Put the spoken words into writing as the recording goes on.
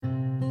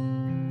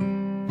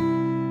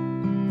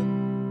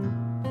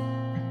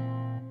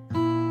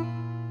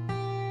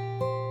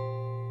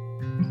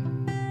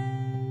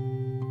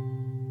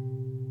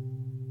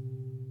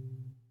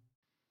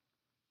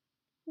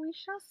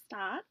shall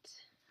start.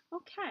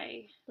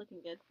 Okay.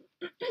 Looking good.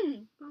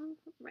 All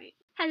right.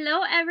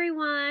 Hello,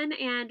 everyone,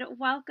 and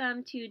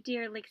welcome to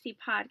Dear Lixie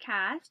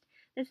Podcast.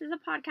 This is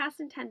a podcast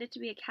intended to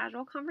be a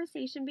casual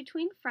conversation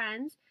between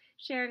friends,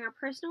 sharing our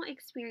personal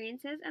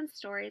experiences and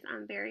stories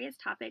on various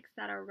topics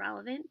that are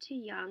relevant to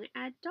young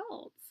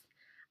adults.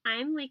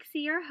 I'm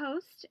Lixie, your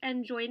host,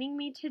 and joining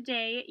me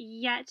today,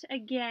 yet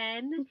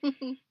again,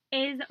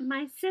 is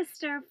my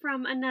sister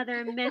from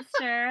another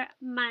mister,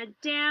 my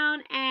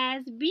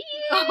down-ass bitch.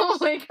 Oh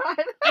my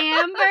god.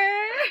 Amber.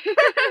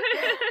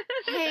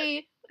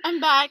 Hey,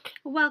 I'm back.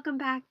 Welcome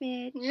back,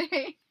 bitch.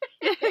 Yay.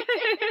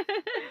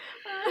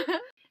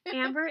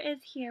 Amber is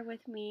here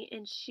with me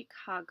in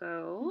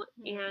Chicago,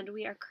 Mhm. and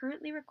we are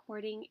currently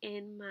recording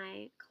in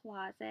my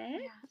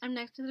closet. Yeah, I'm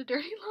next to the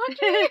dirty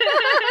laundry.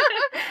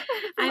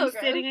 I'm So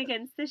sitting gross.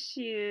 against the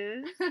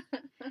shoes.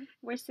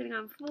 We're sitting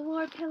on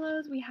floor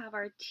pillows. We have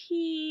our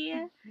tea,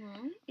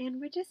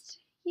 and we're just,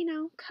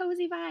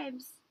 cozy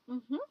vibes.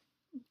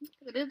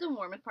 It is the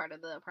warmest part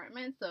of the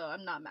apartment, so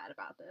I'm not mad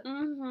about this.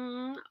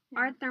 Yeah.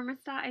 Our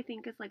thermostat, I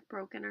think, is like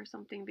broken or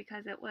something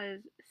because it was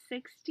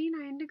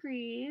 69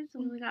 degrees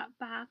when we got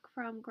back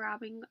from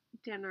grabbing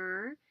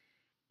dinner,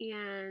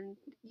 and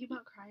You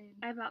about crying.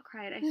 I about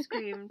cried. I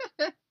screamed.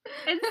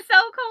 It's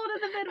so cold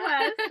in the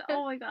Midwest.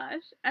 Oh my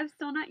gosh. I'm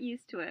still not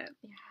used to it.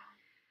 Yeah.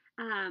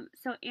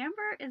 So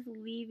Amber is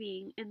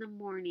leaving in the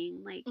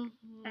morning, like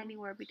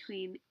anywhere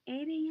between 8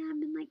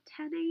 a.m. and like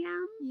 10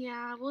 a.m.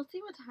 Yeah, we'll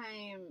see what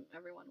time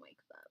everyone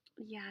wakes up.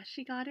 Yeah,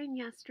 she got in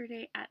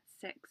yesterday at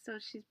 6, so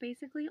she's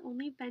basically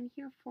only been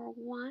here for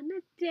one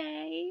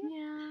day.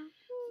 Yeah.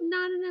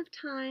 Not enough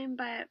time,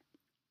 but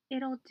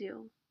it'll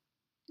do.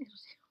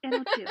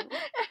 It'll do.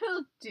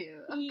 It'll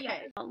do. Okay.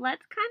 Yeah.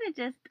 Let's kind of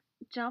just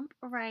jump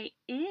right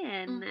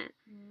in.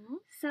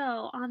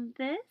 So, on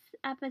this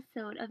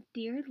episode of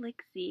Dear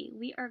Lixie,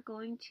 we are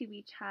going to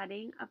be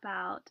chatting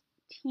about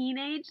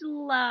teenage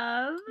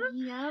love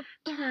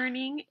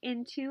turning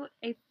into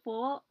a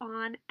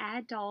full-on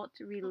adult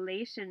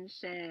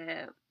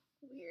relationship.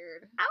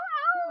 Weird. Ow,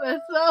 ow.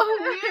 That's so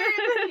weird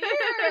to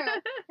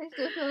hear. I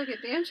still feel like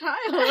a damn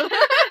child.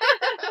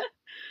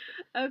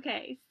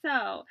 Okay,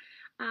 so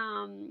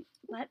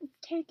let's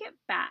take it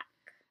back.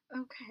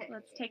 Okay.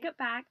 Let's take it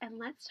back and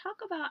let's talk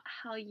about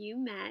how you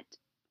met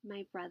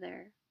my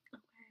brother,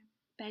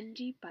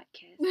 Benji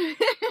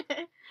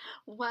Butkus.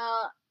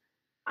 Well,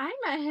 I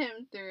met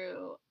him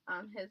through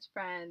his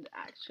friend,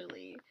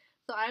 actually.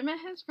 So I met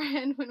his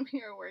friend when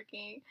we were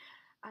working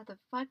at the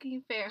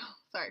fucking fair.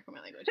 Sorry for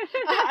my language.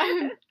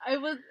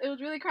 It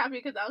was really crappy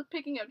because I was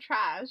picking up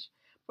trash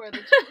for the.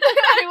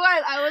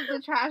 I was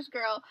the trash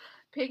girl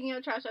picking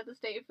up trash at the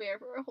state fair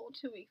for a whole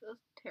 2 weeks. It was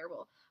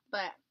terrible.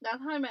 But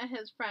that's how I met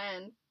his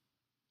friend.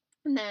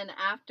 And then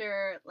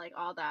after like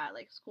all that,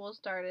 like school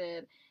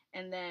started,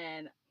 and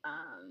then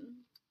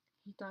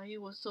he thought he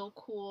was so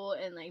cool,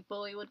 and like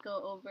Bowie would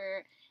go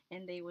over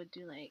and they would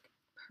do like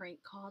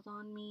prank calls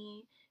on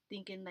me,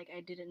 thinking like I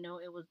didn't know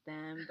it was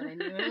them, but I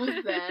knew it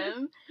was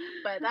them.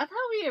 But that's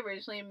how we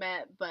originally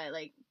met, but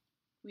like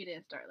we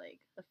didn't start like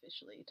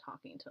officially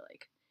talking till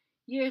like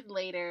years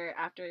later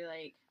after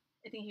like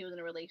I think he was in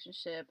a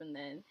relationship, and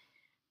then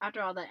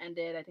after all that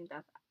ended, I think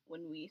that's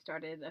when we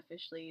started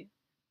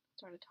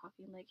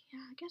talking like, yeah,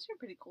 I guess you're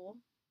pretty cool.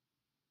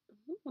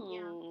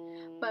 Yeah.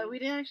 But we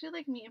didn't actually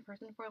like meet in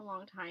person for a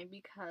long time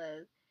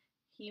because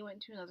he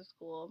went to another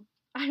school.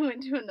 I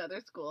went to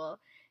another school,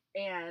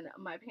 and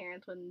my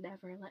parents would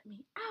never let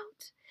me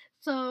out.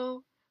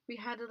 So we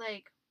had to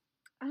like,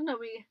 I don't know,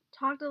 we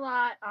talked a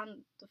lot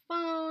on the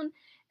phone,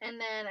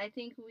 and then I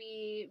think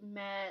we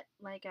met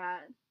like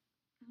at,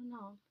 I don't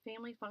know,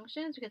 family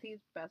functions because he's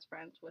best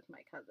friends with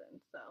my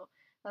cousin. So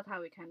that's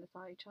how we kind of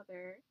saw each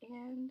other,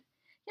 and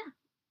yeah.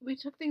 We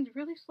took things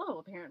really slow,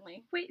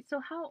 apparently. Wait, so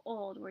how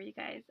old were you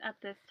guys at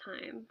this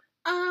time?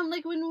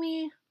 Like when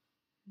we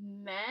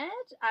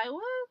met, I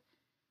was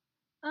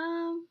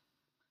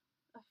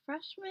a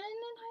freshman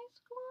in high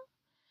school.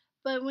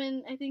 But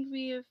when I think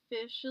we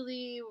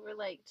officially were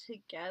like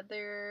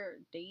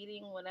together,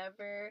 dating,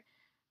 whatever,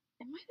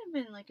 it might have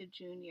been like a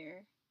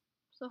junior.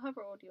 So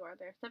however old you are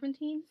there,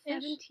 17?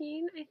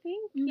 17, I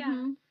think.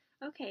 Yeah.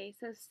 Okay,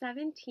 so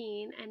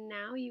 17, and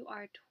now you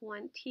are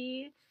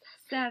 27.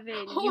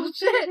 You've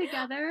been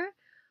together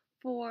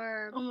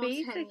for almost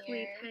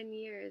basically 10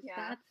 years.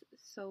 Yeah. That's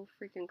so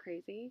freaking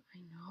crazy. I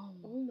know.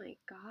 Oh my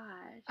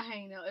gosh.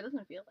 I know. It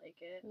doesn't feel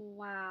like it.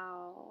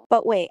 Wow.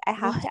 But wait, I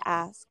have to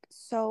ask.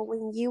 So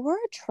when you were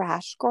a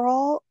trash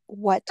girl,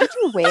 what did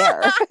you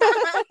wear?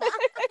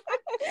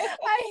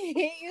 I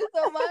hate you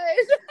so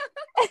much.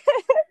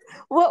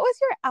 What was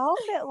your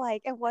outfit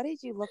like, and what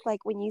did you look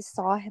like when you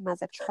saw him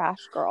as a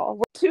trash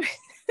girl? To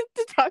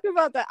talk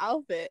about the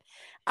outfit,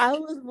 I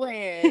was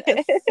wearing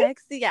a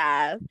sexy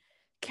ass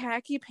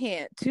khaki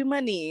pant to my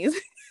knees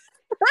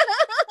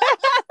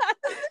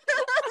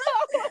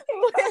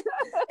with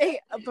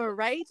a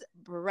bright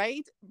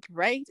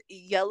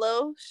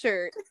yellow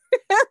shirt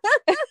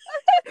that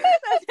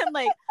had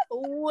like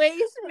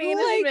waist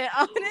management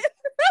on it.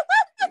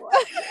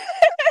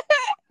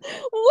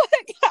 What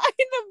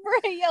kind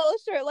bright yellow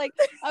shirt, like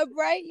a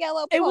bright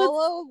yellow It was-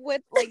 polo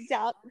with like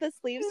down the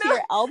sleeves to No,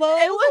 your elbows.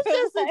 It was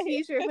just like... a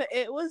t-shirt, but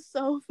it was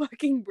so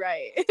fucking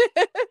bright.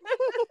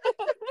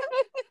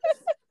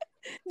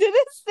 Did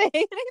it say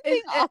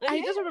anything on it?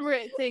 I just remember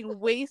it saying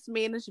waste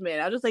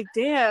management. I was just like,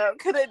 damn,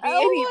 could it be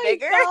any my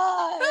bigger?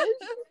 Gosh.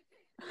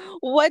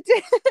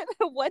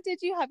 What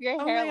did you have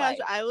your Oh hair my gosh,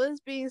 like? I was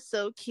being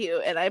so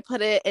cute, and I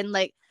put it in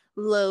like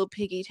low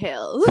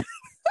pigtails.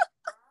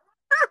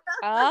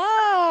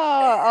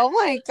 Oh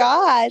my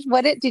gosh.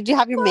 Did you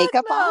have your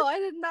makeup no, on? I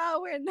did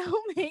not wear no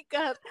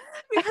makeup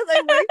because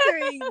I worked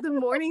during the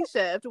morning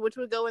shift, which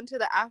would go into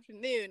the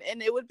afternoon,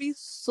 and it would be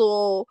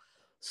so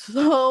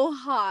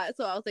hot.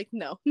 So I was like,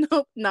 nope,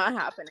 not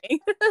happening.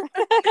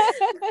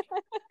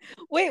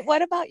 Wait,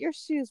 what about your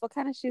shoes? What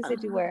kind of shoes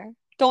did you wear?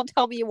 Don't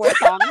tell me you wore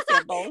thong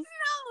sandals.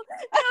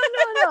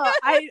 No.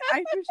 I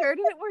for sure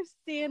didn't wear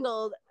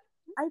sandals.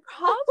 I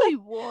probably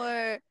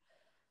wore.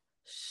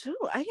 Shoot,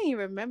 I can't even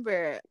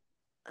remember.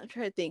 I'm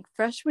trying to think.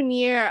 Freshman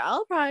year, I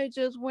was probably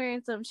just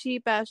wearing some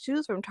cheap ass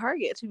shoes from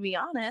Target, to be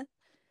honest.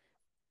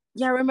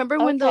 Yeah, remember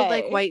when those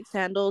like Okay. white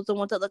sandals, the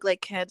ones that look like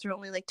kids, were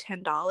only like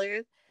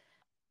 $10?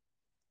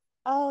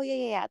 Oh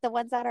yeah. The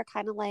ones that are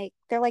kind of like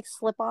they're like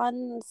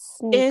slip-on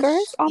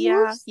sneakers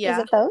almost. Yeah.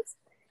 Is it those?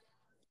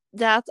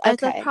 That's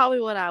Okay.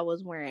 probably what I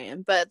was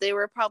wearing, but they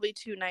were probably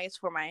too nice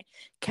for my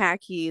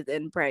khakis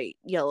and bright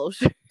yellow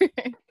shirt.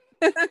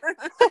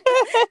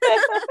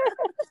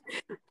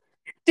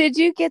 Did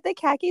you get the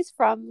khakis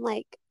from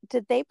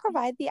did they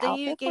provide the They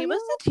outfit for gave you?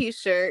 us a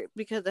t-shirt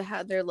because it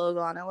had their logo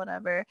on it,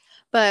 whatever.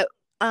 But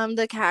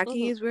the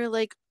khakis were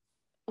like,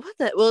 what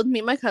the? Well, me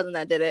and my cousin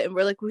that did it, and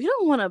we're like, we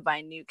don't want to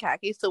buy new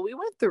khakis, so we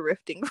went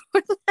thrifting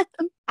for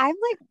them. I'm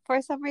like,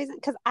 for some reason,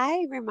 because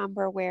I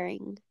remember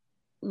wearing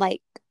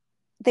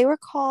they were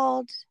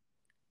called.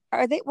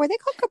 Were they called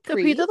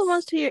capris? Capris are the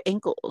ones to your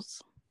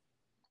ankles.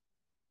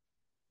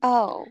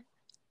 Oh,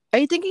 Are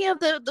you thinking of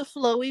the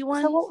flowy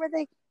ones? so what were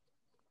they?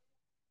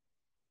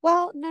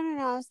 Well, no.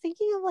 I was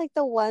thinking of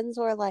the ones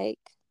where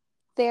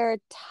they're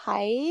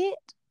tight,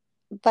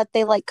 but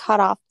they cut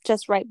off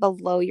just right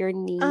below your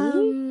knee.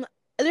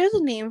 There's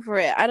a name for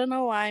it. I don't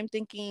know why I'm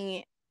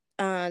thinking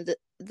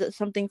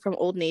something from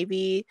Old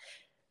Navy.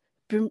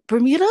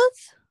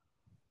 Bermudas?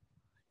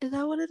 Is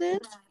that what it is?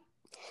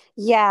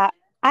 Yeah,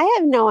 I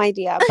have no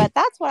idea, but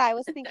that's what I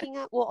was thinking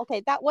of. Well,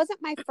 okay, that wasn't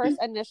my first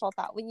initial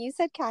thought. When you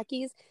said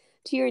khakis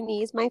to your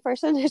knees, my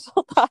first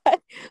initial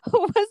thought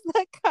was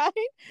the kind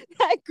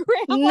that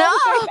grandma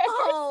wears.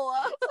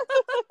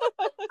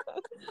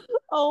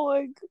 Oh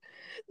my God.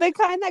 The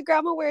kind that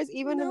grandma wears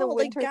even in the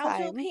winter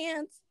gaucho time.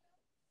 pants.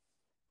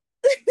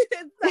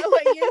 Is that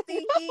what you're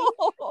thinking?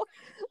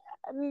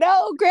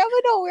 No,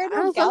 grandma don't wear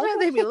those gaucho sometimes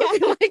they be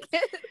looking like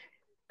it.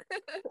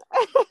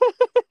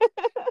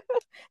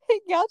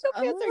 Gaucho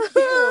pants are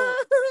cute.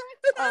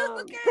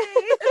 Okay.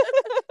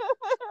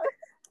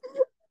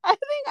 I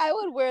think I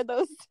would wear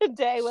those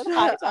today with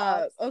high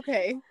tops.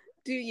 Okay.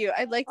 Do you?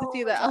 I'd like to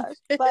see that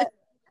outfit. But...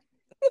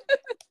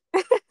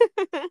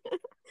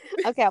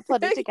 Okay, I'll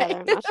put it together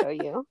and I'll show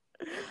you.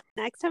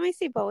 Next time I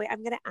see Bowie,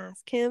 I'm going to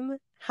ask him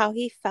how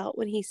he felt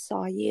when he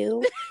saw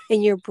you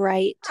in your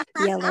bright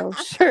yellow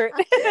shirt.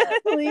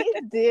 Please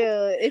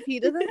do. If he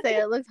doesn't say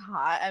it looks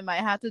hot, I might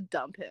have to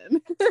dump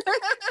him.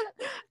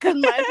 Because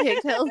my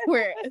pigtails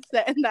were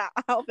setting that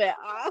outfit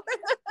off.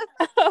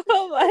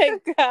 Oh my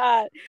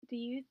God. Do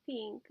you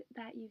think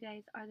that you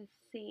guys are the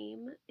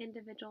same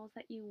individuals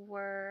that you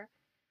were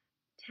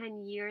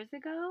 10 years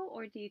ago,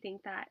 or do you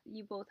think that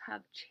you both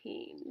have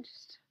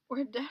changed?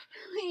 We're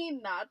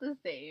definitely not the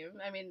same.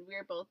 I mean, we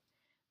were both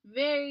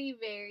very,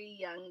 very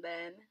young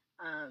then.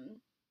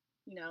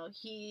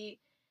 He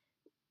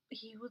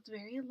was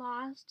very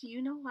lost.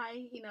 You know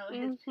why? Your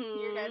guys'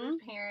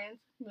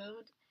 parents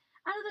moved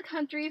out of the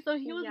country, so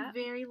he was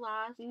very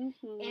lost. And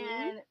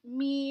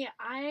me,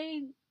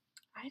 I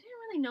didn't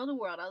really know the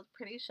world. I was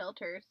pretty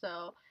sheltered,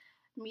 so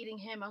meeting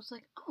him, I was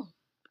like, oh,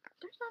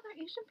 there's other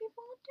Asian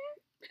people up there.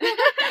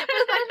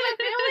 Besides my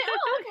family.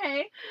 Oh,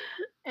 okay.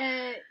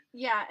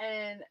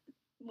 And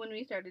when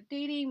we started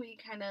dating, we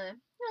kind of,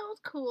 it was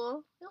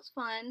cool. It was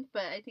fun,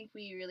 but I think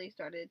we really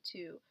started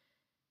to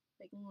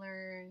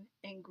learn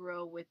and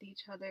grow with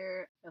each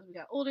other. As we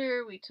got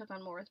older, we took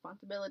on more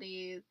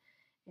responsibilities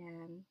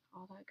and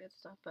all that good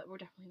stuff, but we're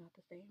definitely not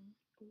the same.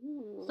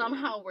 Ooh.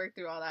 Somehow work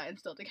through all that and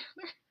still together.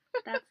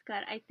 That's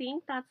good. I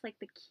think that's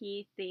the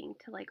key thing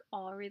to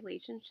all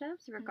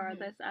relationships,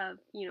 regardless of,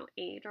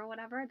 age or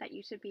whatever, that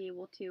you should be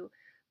able to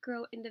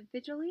grow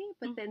individually,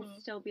 but then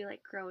still be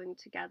growing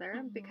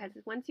together, because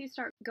once you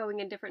start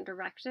going in different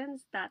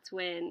directions, that's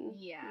when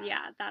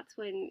that's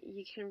when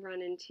you can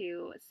run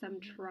into some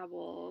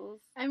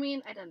troubles. I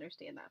mean, I'd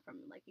understand that from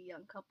a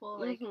young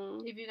couple. If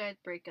you guys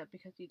break up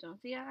because you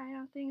don't see eye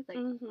on things, it's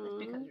because you're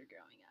growing up.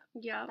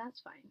 Yeah, that's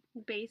fine.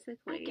 Basically,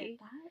 I get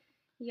that.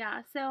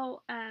 Yeah,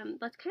 so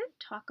let's kind of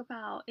talk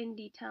about in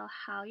detail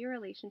how your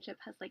relationship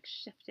has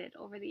shifted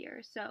over the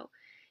years. So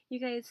you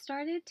guys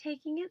started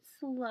taking it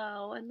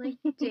slow and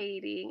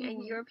dating,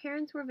 and your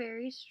parents were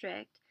very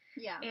strict.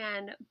 Yeah.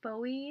 And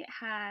Bowie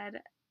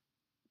had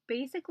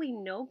basically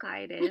no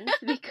guidance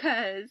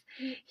because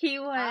he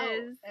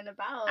was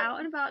out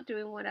and about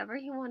doing whatever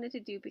he wanted to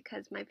do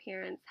because my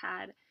parents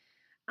had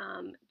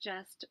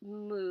just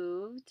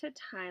moved to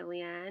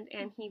Thailand,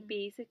 and he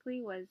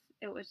basically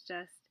it was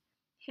just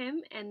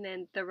him and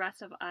then the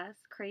rest of us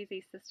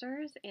crazy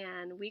sisters,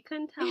 and we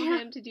couldn't tell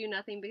him to do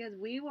nothing because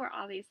we were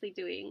obviously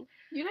doing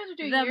You guys are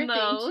doing the your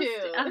most. thing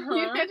too.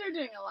 You guys are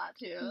doing a lot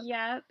too.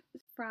 Yep.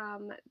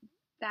 From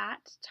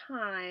that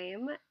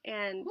time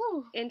and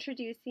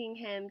introducing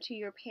him to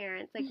your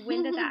parents, like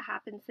when did that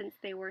happen since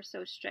they were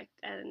so strict?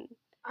 And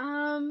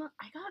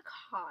I got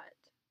caught.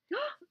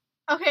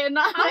 Okay,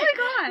 not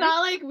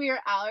like we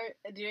were out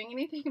doing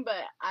anything,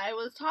 but I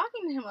was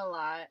talking to him a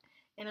lot,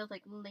 and it was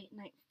like late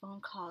night phone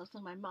calls, so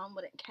my mom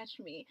wouldn't catch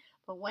me.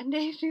 But one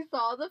day she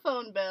saw the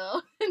phone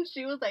bill, and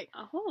she was like,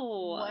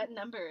 "Oh, what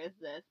number is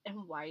this?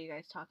 And why are you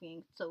guys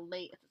talking so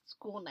late? It's a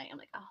school night." I'm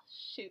like, "Oh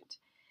shoot!"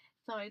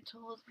 So I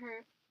told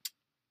her,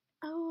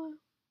 "Oh,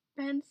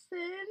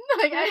 Benson."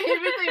 Like I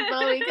didn't even say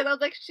Bowie because I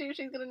was like, "Shoot,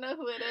 she's gonna know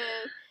who it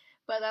is."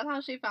 But that's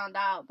how she found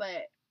out.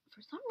 But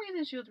for some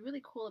reason, she was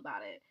really cool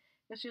about it.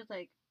 She was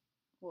like,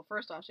 well,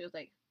 first off, she was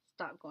like,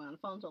 stop going on the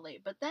phone so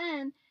late. But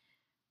then,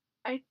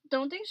 I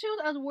don't think she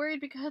was as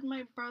worried because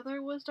my brother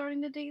was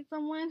starting to date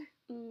someone.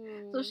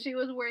 So she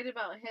was worried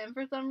about him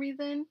for some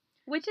reason.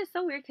 Which is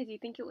so weird because you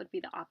think it would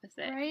be the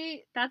opposite. Right?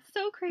 That's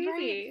so crazy.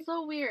 Right?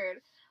 So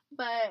weird.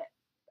 But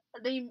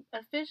they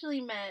officially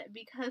met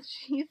because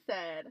she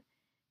said,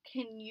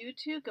 "Can you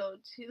two go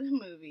to the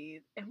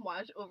movies and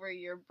watch over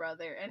your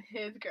brother and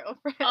his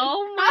girlfriend?"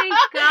 Oh my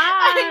god!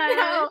 I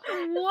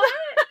know. What?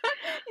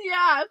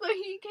 Yeah, so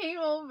he came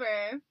over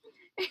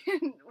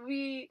and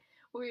we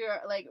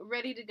were like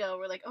ready to go.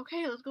 We're like,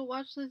 okay, let's go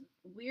watch this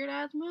weird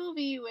ass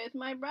movie with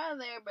my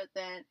brother. But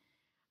then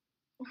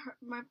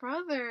my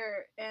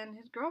brother and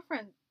his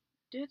girlfriend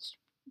ditched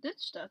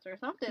us or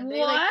something.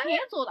 They like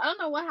canceled. I don't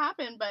know what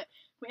happened, but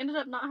we ended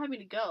up not having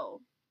to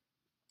go.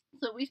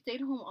 So we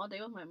stayed home all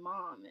day with my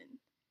mom and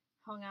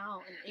hung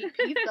out and ate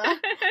pizza.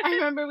 I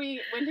remember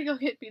we went to go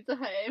get Pizza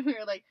Hut and we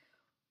were like,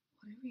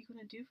 what are we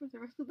gonna do for the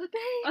rest of the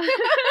day?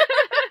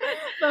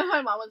 But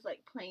my mom was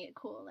like playing it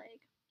cool, like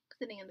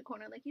sitting in the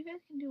corner, like, you guys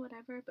can do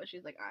whatever. But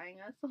she's like eyeing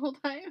us the whole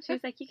time. She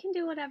was like, you can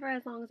do whatever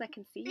as long as I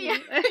can see you. Yeah,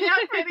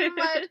 pretty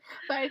much.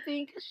 But I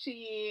think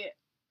she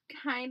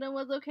kind of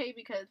was okay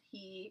because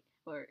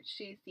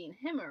she's seen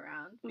him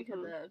around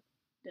because of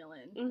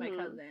Dylan, my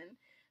cousin.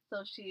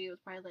 So she was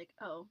probably like,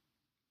 oh,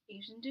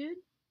 Asian dude?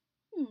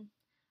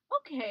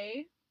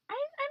 Okay.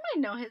 I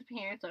might know his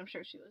parents, so I'm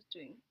sure she was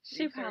doing.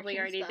 She probably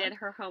already did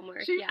her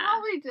homework. She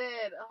probably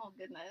did. Oh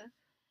goodness.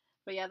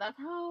 But yeah, that's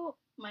how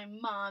my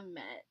mom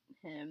met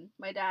him.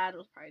 My dad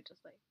was probably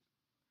just like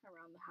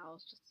around the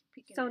house, just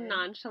peeking. So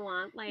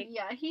nonchalant, like.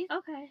 Yeah, he's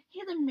okay.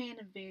 He's a man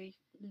of very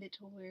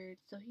little words,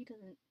 so he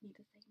doesn't need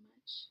to say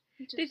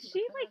much. Did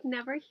she like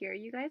never hear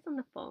you guys on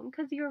the phone?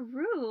 Because your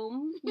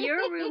room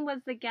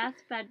was the guest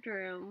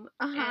bedroom.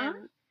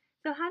 And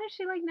so how did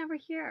she like never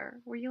hear?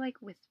 Were you like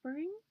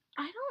whispering?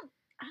 I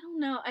don't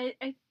know.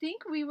 I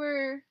think we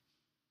were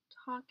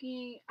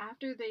talking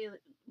after they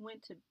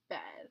went to bed.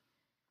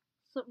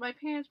 So my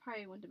parents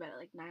probably went to bed at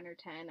like 9 or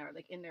 10 or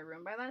like in their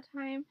room by that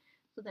time.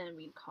 So then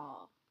we'd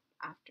call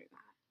after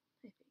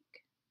that, I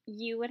think.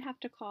 You would have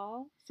to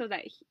call so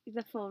that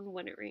the phone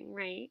wouldn't ring,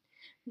 right?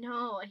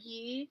 No,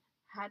 he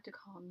had to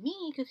call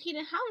me because he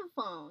didn't have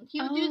a phone. He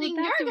was using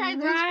your guys'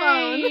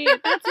 phone.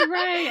 That's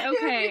right.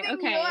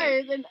 Okay,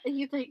 yours. And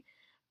he's like,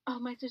 oh,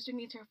 my sister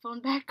needs her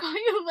phone back. Call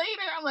you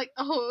later. I'm like,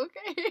 oh,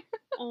 okay.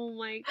 Oh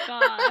my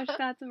gosh,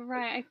 that's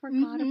right. I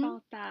forgot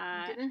about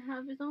that. He didn't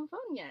have his own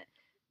phone yet.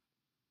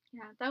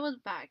 Yeah, that was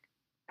back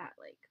at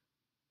like,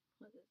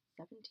 what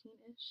was it,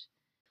 17-ish?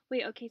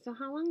 Wait, okay, so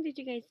how long did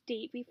you guys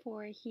date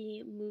before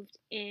he moved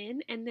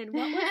in? And then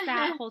what was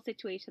that whole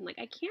situation like?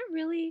 I can't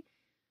really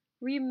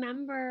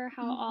remember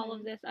how all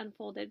of this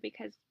unfolded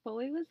because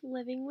Bowie was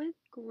living with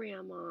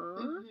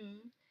Grandma.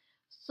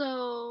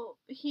 So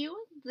he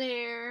was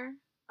there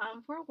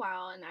for a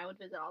while, and I would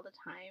visit all the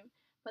time,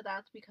 but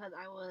that's because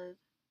I was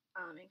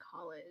in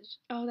college.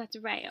 Oh, that's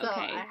right. So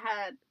okay. I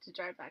had to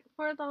drive back and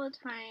forth all the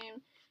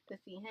time to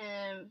see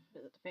him,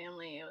 visit the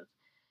family. It was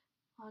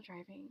all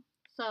driving.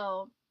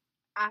 So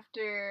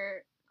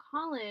after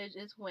college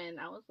is when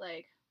I was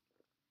like,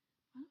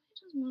 why don't we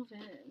just move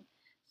in?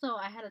 So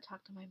I had to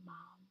talk to my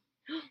mom.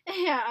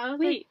 Yeah, I was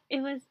Wait,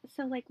 it was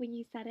so like when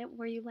you said it,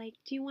 were you like,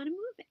 do you want to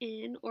move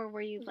in, or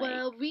were you like?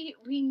 Well, we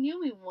knew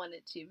we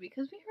wanted to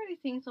because we already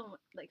seen so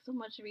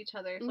much of each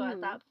other. So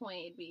at that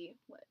point, it'd be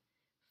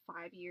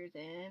 5 years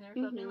in or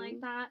something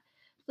like that.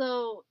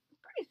 So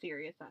pretty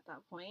serious at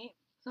that point.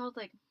 So I was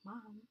like,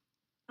 Mom,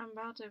 I'm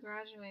about to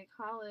graduate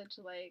college.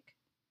 Like,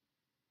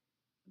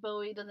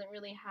 Bowie doesn't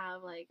really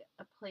have like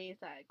a place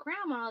at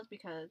Grandma's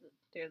because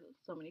there's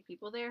so many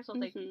people there. So I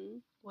was like,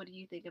 what do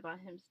you think about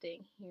him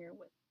staying here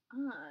with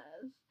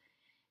us?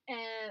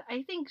 And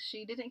I think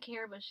she didn't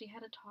care, but she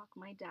had to talk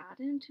my dad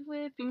into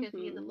it because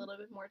he's a little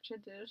bit more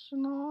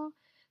traditional.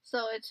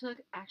 So it took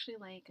actually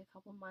like a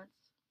couple months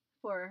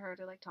for her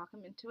to like talk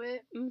him into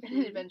it. Mhm. And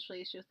then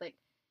eventually she was like,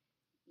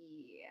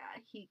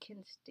 yeah, he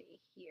can stay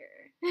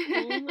here.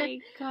 Oh my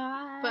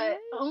god. But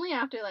only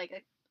after like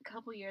a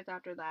couple years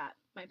after that,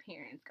 my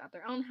parents got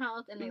their own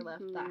house and they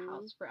left that Mhm.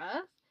 house for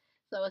us.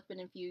 So it's been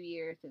a few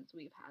years since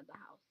we've had the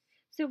house.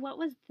 So what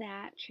was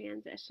that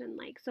transition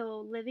like? So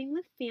living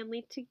with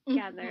family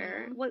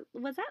together, Mhm. what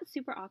was that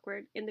super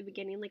awkward in the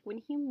beginning? Like when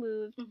he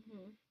moved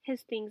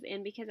his things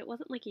in, because it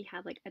wasn't like he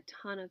had like a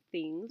ton of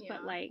things,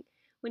 but Yeah. like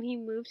when he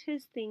moved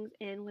his things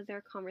in, was there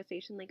a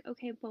conversation like,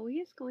 okay, Bowie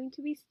is going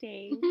to be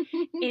staying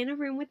in a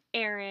room with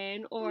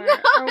Aaron, or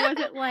was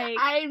it like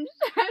I'm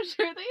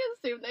sure they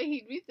assumed that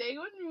he'd be staying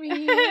with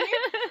me.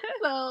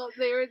 So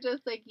they were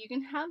just like, you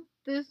can have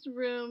this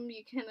room,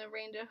 you can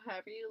arrange it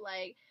however you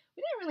like.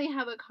 We didn't really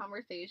have a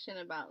conversation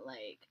about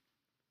like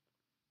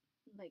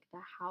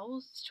the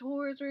house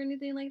chores or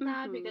anything like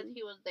that because Mhm.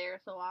 he was there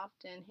so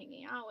often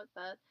hanging out with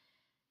us.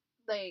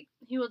 Like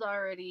he was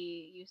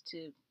already used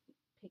to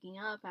picking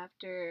up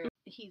after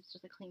he's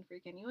just a clean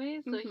freak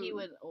anyway, so he Mhm.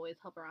 would always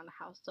help around the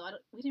house. So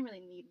we didn't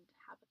really need to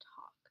have a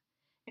talk.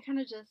 It kind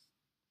of just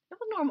it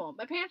was normal.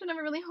 My parents were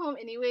never really home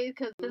anyways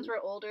because since we're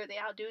older, they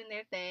out doing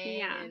their thing,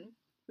 Yeah. and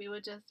we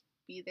would just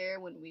be there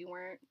when we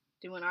weren't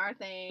doing our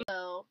thing.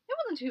 So it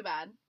wasn't too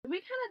bad. We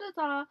kind of just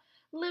all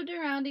lived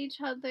around each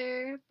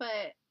other,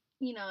 but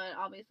you know, it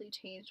obviously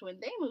changed when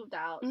they moved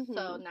out. So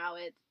Mhm. now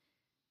it's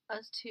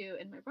us two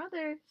and my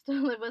brother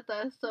still live with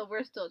us, so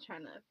we're still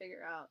trying to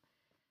figure out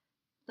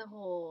the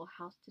whole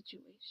house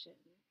situation.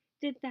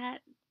 Did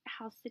that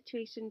house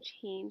situation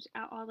change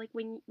at all? Like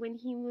when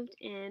he moved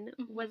in,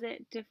 was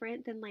it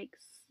different than like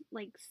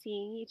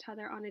seeing each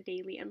other on a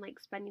daily and like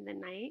spending the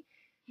night?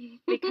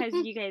 Because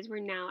you guys were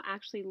now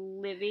actually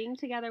living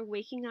together,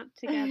 waking up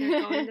together,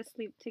 going to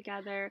sleep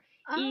together,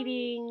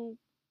 eating,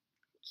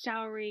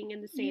 showering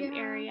in the same Yeah.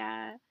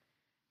 area.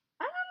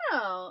 I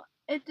don't know.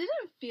 It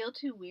didn't feel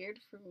too weird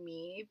for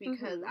me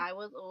because Mhm. I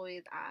was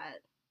always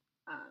at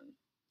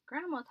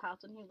grandma's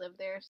house when he lived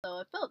there, so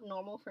it felt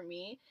normal for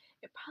me.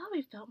 It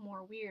probably felt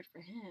more weird for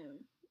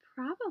him.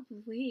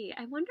 Probably.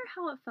 I wonder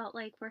how it felt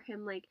like for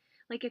him, like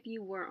if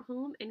you weren't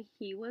home and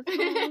he was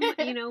home,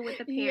 you know, with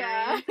the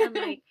Yeah. parents, and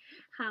like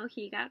how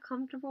he got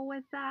comfortable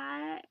with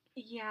that.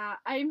 Yeah,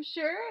 I'm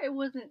sure it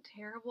wasn't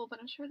terrible, but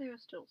I'm sure there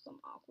was still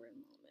some awkward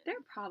moments. There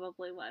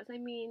probably was. I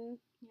mean,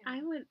 Yeah.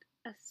 I would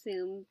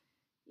assume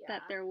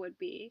that Yeah. there would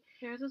be.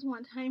 There was this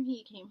one time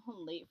he came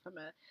home late from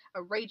a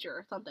rager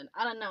or something.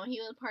 I don't know. He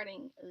was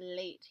partying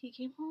late. He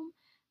came home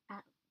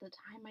at the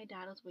time my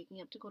dad was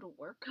waking up to go to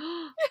work.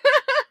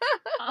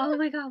 Oh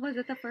my god, was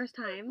it the first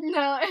time?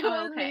 No, it Oh,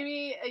 was okay.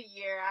 maybe a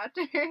year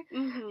after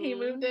he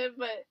moved Mhm. in,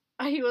 but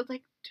he was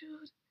like,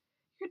 dude,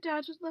 your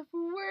dad just left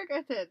for work.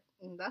 I said,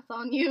 that's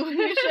on you.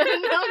 You should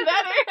have known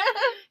better.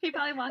 He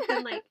probably walked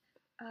in like,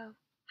 oh,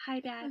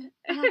 hi, Dad.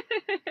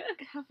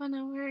 Have fun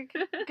at work.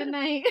 Good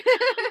night.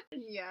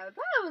 Yeah,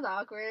 that was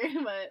awkward,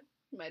 but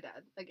my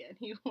dad, again,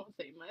 he won't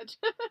say much.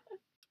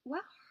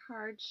 What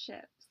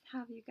hardships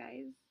have you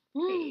guys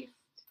faced?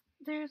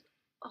 There's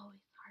always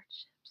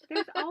hardships.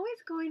 There's always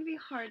going to be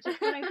hardships,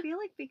 but I feel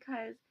like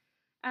because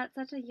at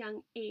such a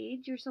young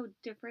age, you're so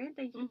different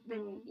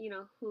than you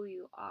know who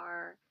you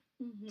are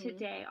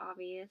today,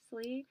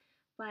 obviously.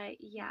 But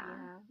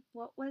yeah,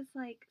 what was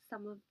like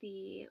some of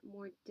the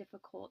more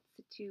difficult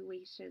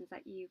situations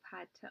that you've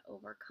had to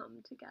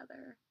overcome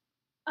together?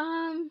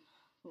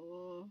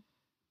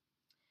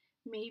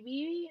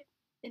 Maybe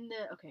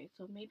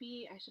so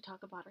maybe I should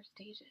talk about our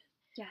stages.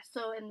 Yes.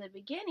 So in the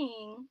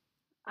beginning,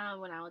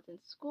 when I was in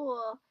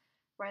school,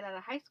 right out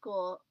of high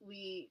school,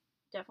 we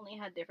definitely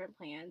had different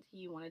plans.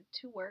 He wanted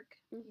to work.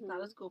 He's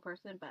not a school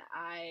person, but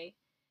I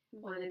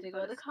wanted to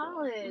go to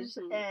college,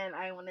 and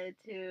I wanted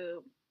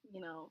to,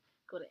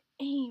 go to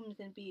Ames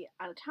and be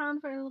out of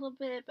town for a little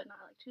bit, but not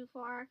like too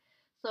far.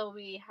 So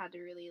we had to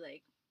really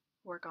like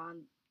work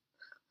on.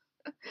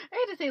 I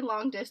hate to say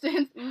long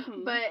distance,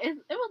 but it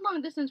was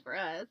long distance for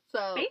us.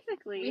 So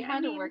basically, we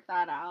had to work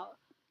that out.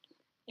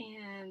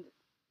 And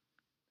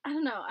I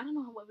don't know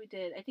what we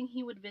did. I think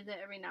he would visit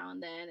every now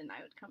and then, and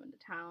I would come into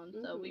town.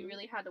 So we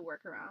really had to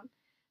work around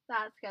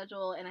that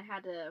schedule, and I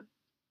had to,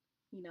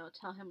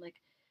 tell him like,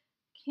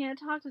 can't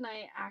talk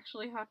tonight.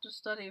 Actually, have to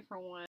study for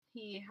one.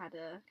 He had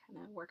to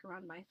kind of work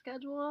around my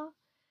schedule.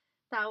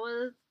 That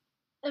was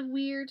a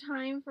weird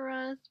time for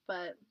us,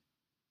 but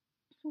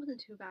it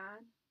wasn't too bad.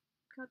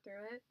 Got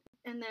through it.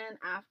 And then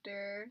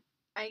after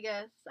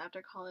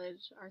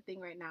college, our thing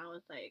right now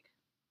is like,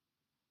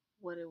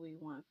 what do we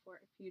want for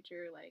our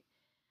future? Like,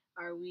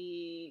 are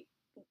we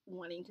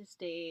wanting to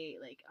stay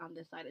like on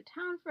this side of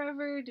town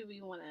forever? Do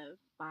we want to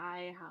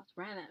buy a house,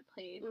 rent a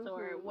place,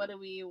 or what do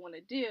we want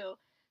to do?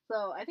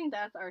 So I think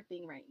that's our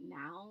thing right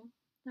now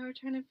that we're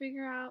trying to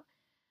figure out.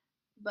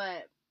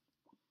 But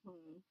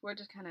we're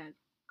just kind of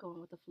going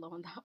with the flow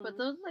on that. But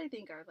those I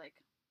think are like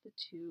the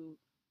two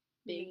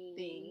big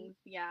things.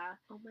 Yeah.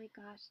 Oh my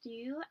gosh. Do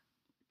you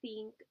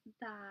think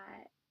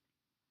that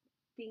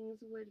things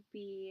would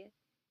be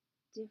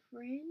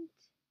different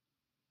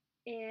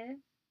if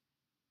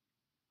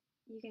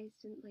you guys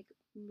didn't like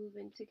move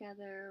in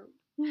together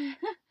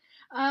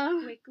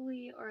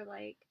quickly, or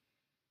like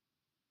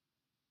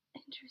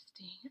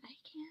interesting.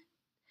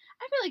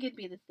 I feel like it'd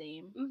be the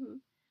same.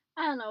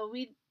 I don't know.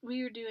 We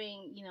were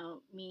doing,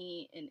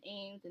 me in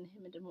Ames and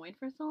him in Des Moines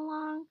for so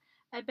long.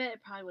 I bet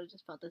it probably would have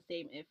just felt the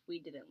same if we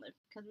didn't live,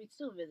 because we'd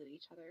still visit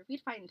each other.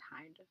 We'd find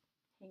time to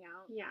hang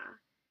out. Yeah.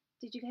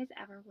 Did you guys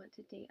ever want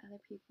to date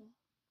other people?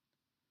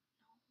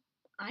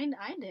 I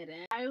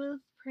didn't. I was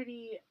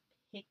pretty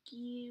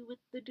picky with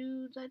the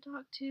dudes I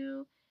talked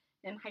to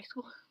in high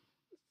school.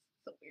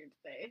 So weird to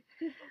say.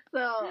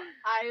 So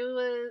I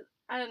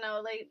don't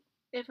know, like,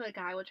 if a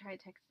guy would try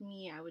to text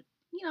me, I would,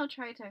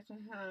 try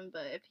texting him,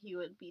 but if he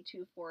would be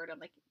too forward, I'm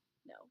like,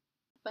 no.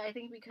 But I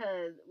think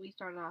because we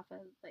started off as,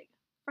 like,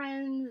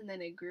 friends, and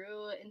then it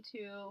grew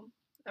into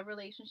a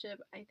relationship,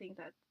 I think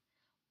that's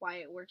why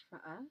it worked for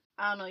us.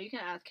 I don't know, you can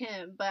ask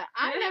him, but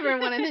I never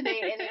wanted to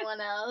date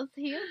anyone else.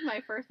 He was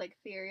my first, like,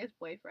 serious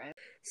boyfriend.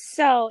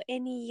 So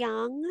in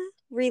young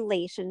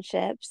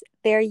relationships,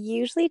 there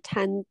usually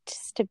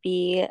tends to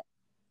be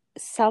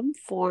some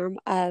form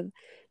of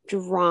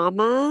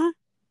drama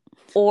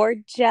or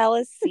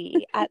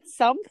jealousy at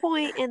some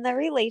point in the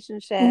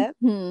relationship.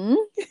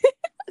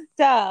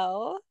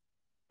 So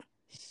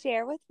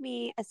share with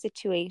me a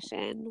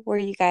situation where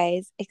you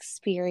guys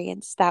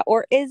experienced that,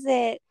 or is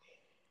it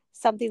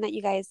something that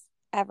you guys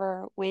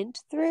ever went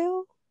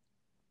through?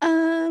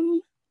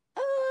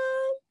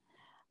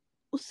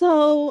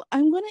 So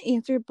I'm going to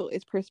answer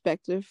Boy's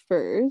perspective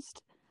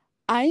first.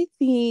 I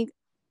think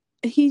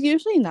he's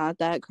usually not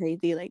that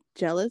crazy, like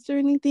jealous or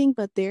anything,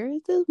 but there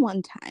is this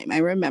one time I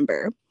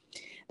remember.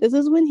 This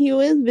is when he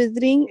was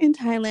visiting in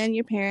Thailand,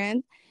 your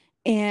parents,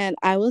 and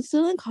I was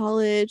still in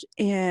college,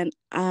 and it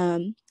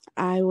might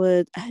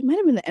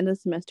have been the end of the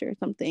semester or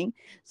something.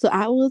 So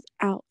I was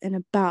out and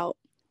about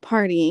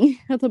partying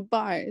at the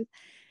bars,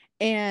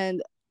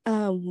 and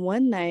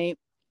one night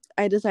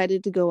I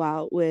decided to go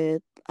out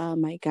with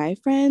my guy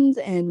friends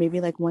and maybe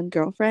like one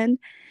girlfriend,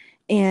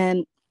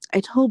 and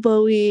I told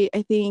Bowie,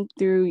 I think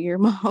through your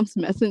mom's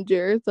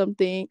messenger or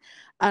something.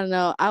 I don't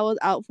know. I was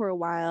out for a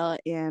while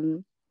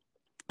and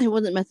I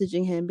wasn't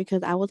messaging him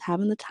because I was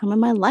having the time of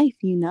my life,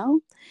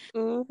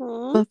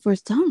 But for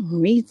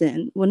some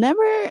reason,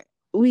 whenever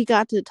we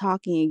got to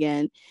talking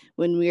again,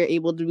 when we were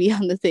able to be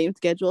on the same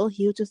schedule,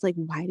 he was just like,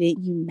 why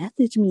didn't you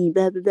message me?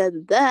 Blah, blah, blah,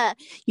 blah, blah.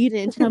 You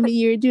didn't tell me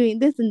you were doing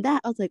this and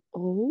that. I was like,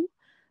 oh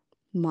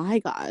my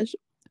gosh.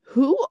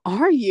 Who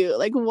are you?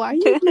 Like, why are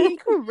you being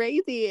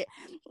crazy?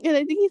 And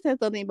I think he said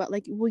something about,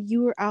 like, well,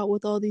 you were out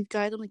with all these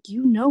guys. I'm like,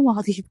 you know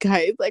all these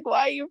guys. Like, why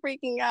are you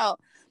freaking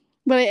out?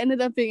 But I ended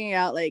up figuring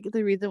out, like,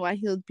 the reason why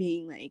he was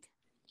being, like,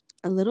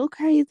 a little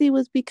crazy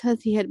was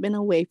because he had been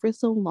away for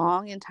so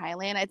long in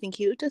Thailand. I think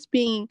he was just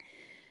being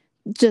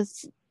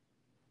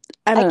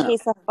I don't know.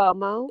 Case of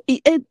FOMO.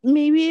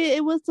 Maybe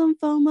it was some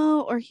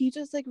FOMO, or he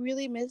just like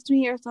really missed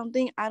me or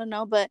something. I don't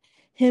know, but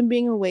him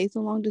being away so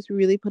long just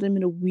really put him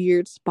in a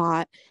weird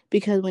spot,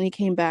 because when he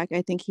came back,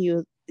 I think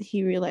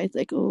he realized,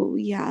 like, oh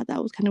yeah,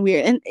 that was kind of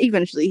weird, and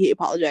eventually he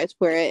apologized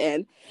for it,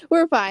 and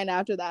we're fine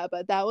after that.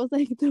 But that was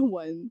like the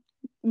one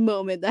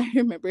moment that I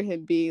remember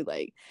him being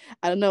like,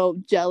 I don't know,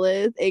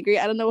 jealous, angry.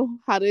 I don't know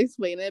how to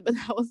explain it, but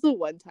that was the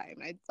one time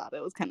I thought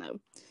it was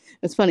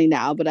it's funny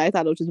now, but I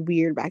thought it was just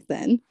weird back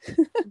then.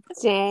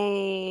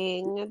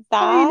 Dang,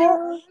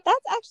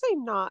 that's actually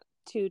not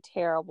too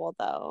terrible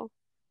though.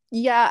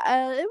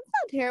 Yeah, it was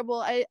not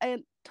terrible. I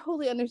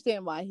totally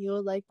understand why he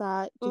was like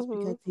that, just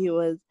because he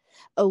was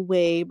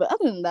away. But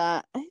other than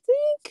that, I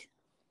think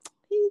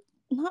he's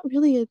not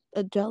really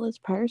a jealous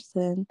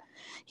person.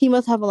 He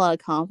must have a lot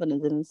of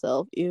confidence in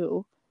himself.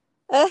 Ew.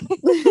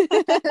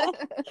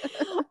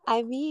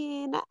 I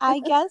mean, I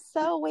guess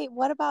so. Wait,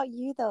 what about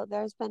you though?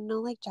 There's been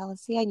no like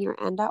jealousy on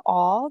your end at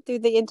all through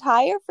the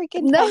entire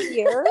freaking 10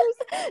 years?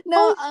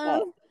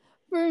 No,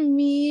 for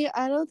me,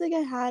 I don't think I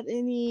had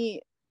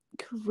any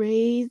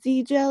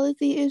crazy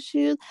jealousy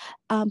issues.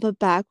 But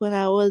back when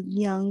I was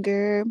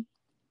younger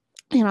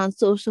and on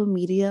social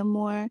media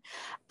more,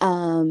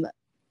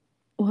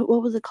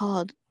 what was it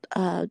called?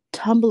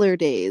 Tumblr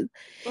days.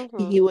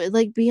 He would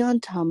like be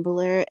on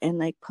Tumblr and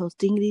like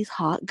posting these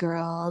hot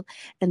girls,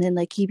 and then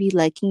like he'd be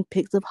liking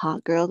pics of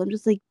hot girls. I'm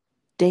just like,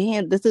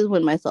 damn, this is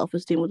when my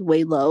self-esteem was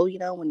way low,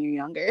 when you're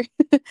younger.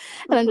 And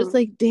I'm just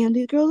like, damn,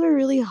 these girls are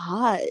really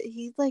hot.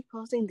 He's like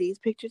posting these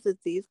pictures of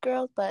these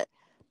girls, but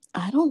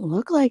I don't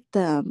look like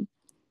them.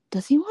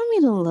 Does he want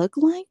me to look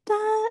like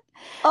that?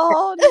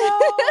 Oh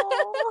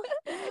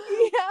no.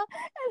 Yeah.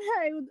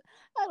 And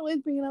I'd always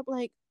bring it up,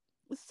 like,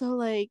 so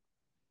like,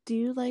 do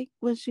you like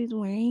what she's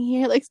wearing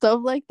here? Like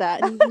stuff like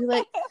that. And he'd be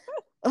like,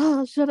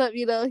 oh, shut up,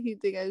 he'd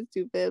think I'm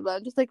stupid. But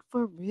I'm just like,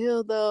 for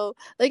real though.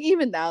 Like,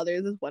 even now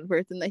there's this one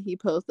person that he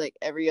posts like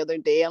every other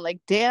day. I'm like,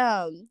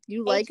 damn,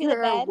 you like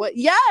her? What?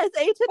 Yes,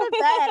 A to the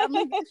bed. I'm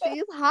like,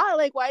 she's hot.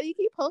 Like, why do you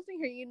keep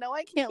posting her?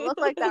 I can't look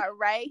like that,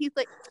 right? He's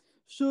like,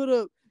 shut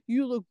up,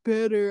 you look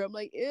better. I'm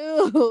like,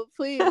 ew,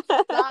 please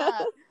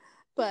stop.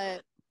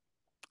 But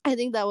I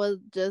think that was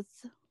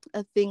just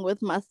a thing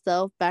with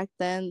myself back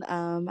then.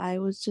 I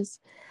was just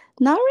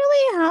not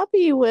really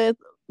happy with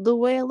the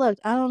way it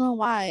looked. I don't know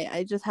why.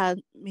 I just had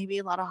maybe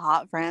a lot of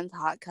hot friends,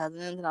 hot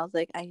cousins, and I was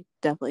like, I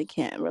definitely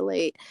can't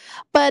relate.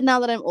 But now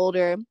that I'm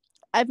older,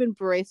 I've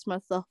embraced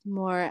myself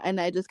more, and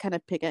I just kind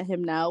of pick at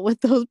him now with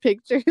those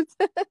pictures.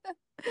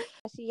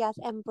 Yes,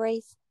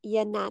 embrace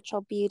your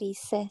natural beauty,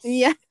 sis.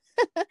 Yeah.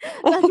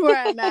 That's where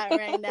I'm at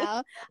right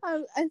now.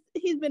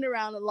 He's been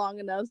around long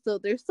enough, so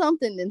there's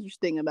something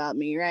interesting about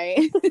me,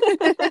 right?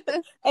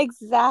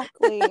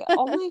 Exactly.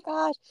 Oh my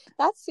gosh.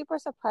 That's super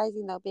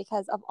surprising though,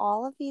 because of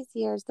all of these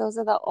years, those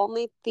are the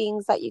only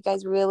things that you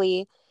guys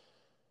really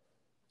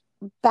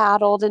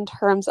battled in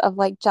terms of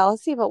like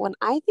jealousy. But when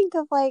I think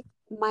of like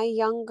my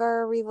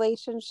younger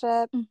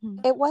relationship, Mm-hmm.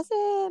 it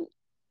wasn't,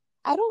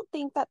 I don't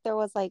think that there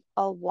was like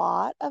a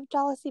lot of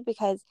jealousy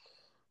because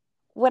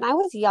when I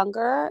was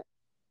younger,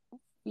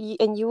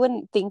 and you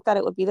wouldn't think that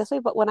it would be this way,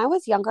 but when I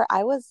was younger,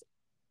 I was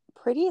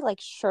pretty like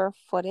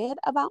sure-footed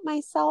about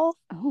myself.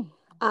 Oh.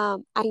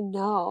 I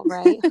know,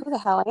 right? Who the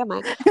hell am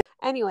I?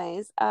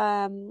 Anyways,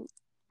 I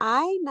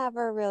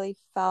never really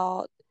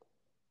felt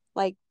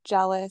like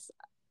jealous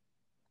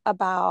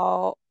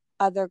about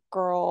other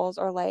girls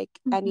or like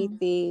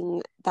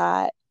anything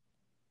that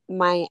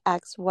my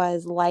ex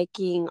was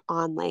liking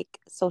on like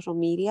social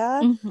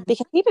media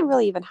because he didn't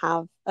really even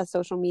have a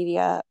social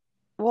media.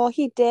 Well,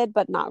 he did,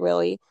 but not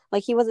really.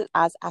 Like he wasn't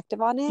as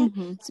active on it.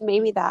 So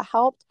maybe that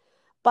helped.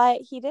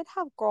 But he did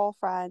have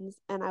girlfriends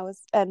and I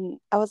was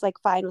like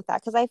fine with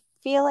that because I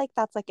feel like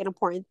that's like an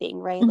important thing,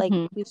 right? Like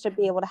we should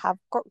be able to have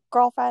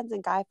girlfriends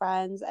and guy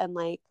friends and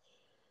like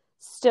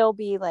still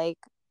be like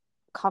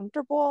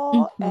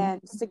comfortable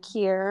and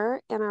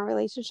secure in our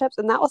relationships,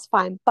 and that was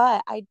fine.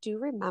 But I do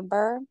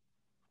remember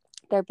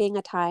there being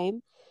a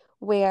time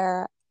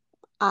where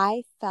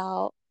I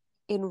felt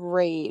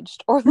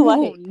enraged or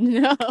like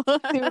no.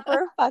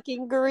 super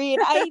fucking green.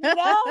 I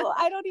know.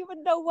 I don't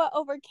even know what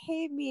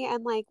overcame me.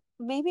 And like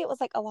maybe it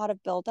was like a lot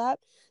of buildup.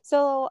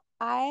 So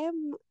I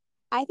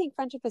think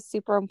friendship is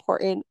super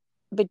important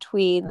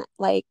between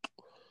like,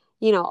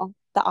 you know,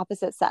 the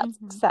opposite sex.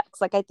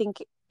 Like I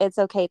think it's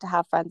okay to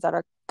have friends that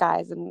are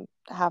guys and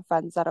have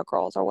friends that are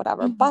girls or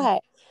whatever.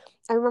 But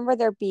I remember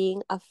there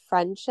being a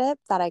friendship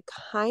that I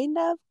kind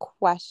of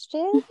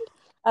questioned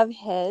of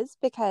his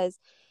because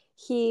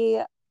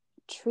he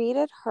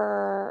treated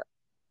her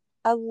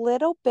a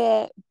little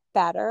bit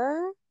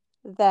better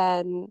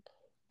than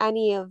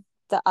any of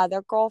the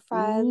other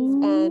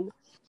girlfriends. And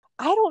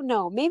I don't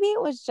know, maybe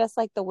it was just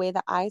like the way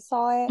that I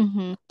saw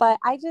it, but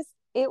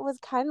it was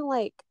kind of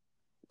like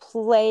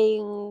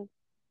playing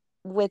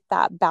with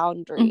that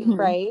boundary,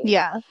 right?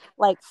 Yeah.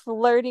 Like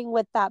flirting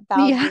with that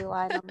boundary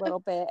line a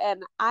little bit.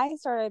 And I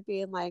started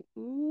being like,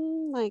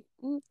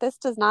 this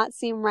does not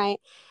seem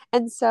right.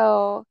 And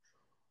so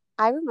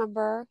I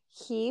remember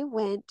he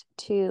went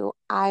to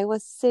Iowa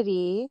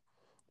City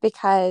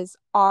because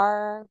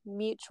our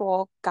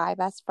mutual guy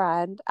best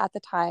friend at the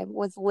time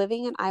was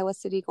living in Iowa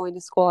City, going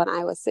to school in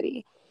Iowa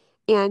City.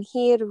 And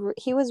he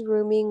was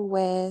rooming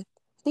with,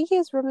 I think he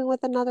was rooming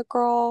with another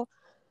girl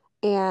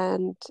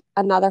and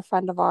another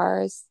friend of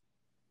ours.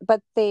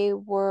 But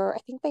I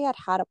think they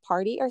had a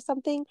party or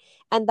something.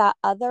 And that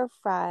other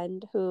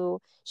friend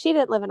she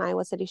didn't live in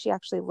Iowa City. She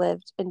actually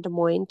lived in Des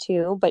Moines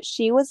too, but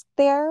she was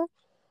there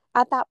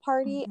at that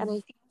party. And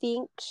I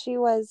think she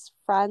was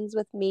friends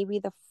with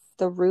maybe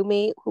the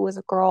roommate who was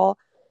a girl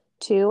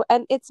too.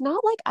 And it's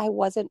not like I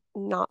wasn't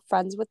not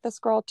friends with this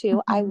girl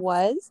too. I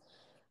was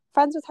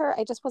friends with her.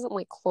 I just wasn't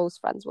like close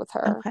friends with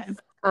her.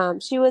 Okay.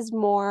 She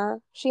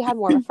had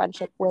more of a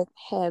friendship with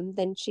him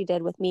than she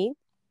did with me.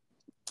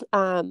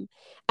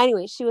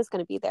 Anyway, she was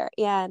going to be there,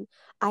 and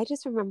I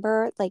just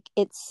remember like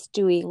it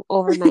stewing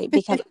overnight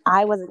because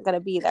I wasn't going to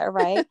be there,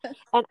 right?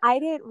 And I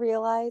didn't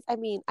realize, I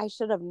mean, I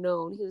should have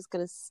known he was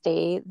going to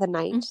stay the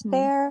night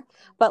there,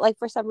 but like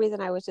for some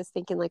reason I was just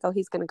thinking like, oh,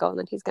 he's going to go and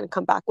then he's going to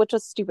come back, which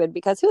was stupid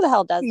because who the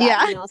hell does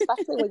that? You know,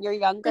 especially when you're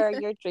younger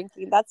and you're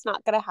drinking, that's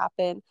not going to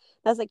happen.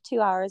 That's like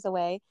 2 hours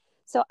away.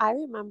 So I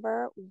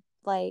remember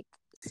like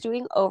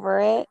stewing over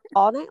it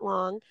all night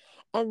long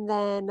and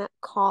then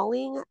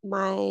calling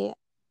my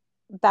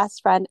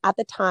best friend at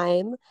the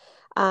time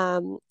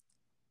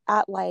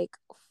at like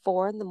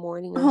 4 a.m.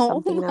 or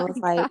something. And I was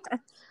like,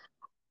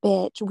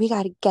 bitch, we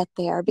got to get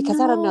there because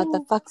I don't know what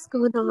the fuck's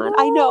going on.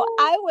 I know,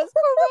 I was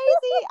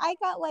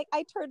crazy.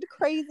 I turned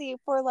crazy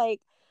for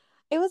like,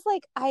 it was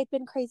like I had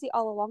been crazy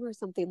all along or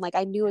something. Like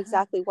I knew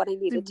exactly what I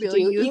needed to do,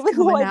 even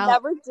though I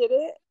never did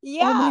it.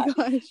 Yeah. Oh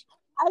my gosh.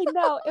 I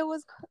know. It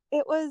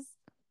was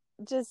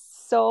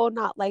just so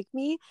not like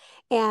me.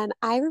 And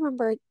I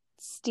remember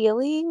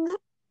stealing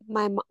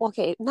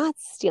not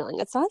stealing.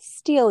 It's not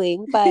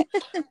stealing, but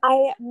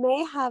I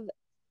may have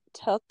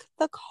took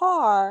the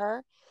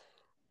car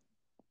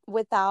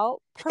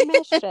without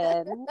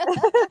permission.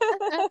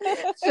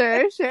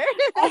 Sure.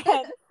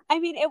 And, I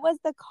mean, it was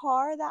the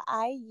car that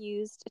I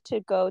used to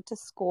go to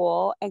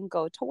school and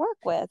go to work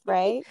with,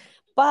 right?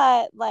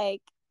 But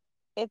like,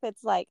 if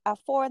it's like at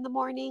 4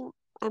 a.m,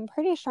 I'm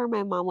pretty sure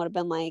my mom would have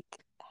been like,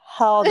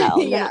 hell no,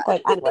 you're not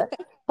going anywhere.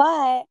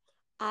 But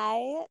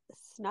I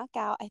snuck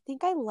out. I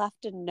think I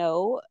left a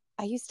note.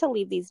 I used to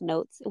leave these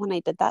notes when I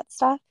did that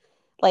stuff.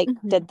 Like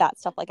did that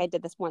stuff. Like I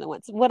did this more than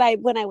once. When I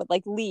would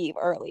like leave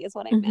early is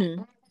what I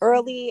meant.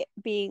 Early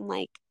being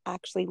like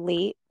actually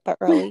late, but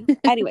early.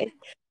 Anyway,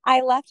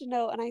 I left a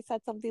note and I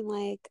said something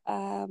like,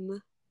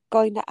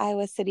 going to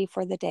Iowa City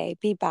for the day.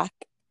 Be back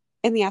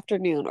in the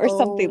afternoon or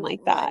something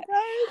like that.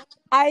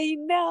 I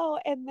know.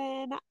 And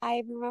then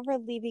I remember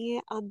leaving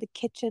it on the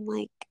kitchen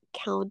like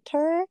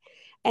counter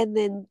and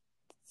then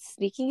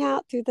sneaking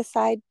out through the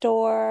side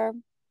door,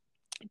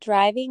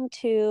 driving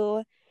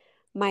to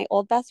my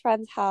old best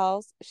friend's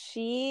house.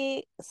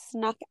 She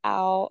snuck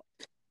out.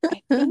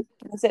 I think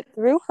was it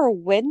through her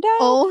window?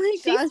 Oh my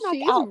She gosh, snuck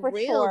she's out for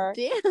real. sure.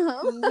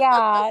 Damn.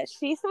 Yeah,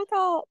 she snuck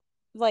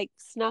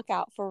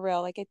out for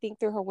real. Like I think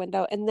through her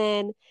window, and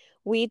then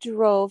we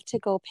drove to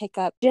go pick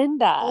up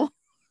Jinda.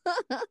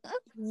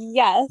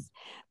 Yes,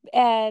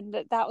 and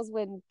that was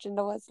when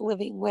Jinda was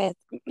living with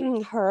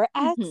her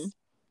ex.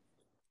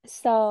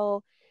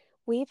 So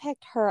we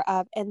picked her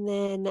up and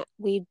then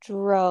we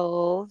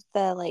drove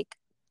the like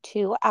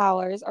 2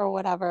 hours or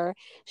whatever,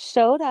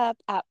 showed up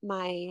at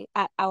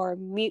our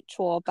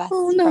mutual best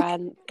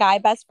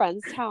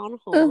friend's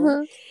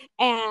townhome.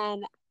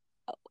 And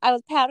I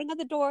was pounding at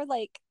the door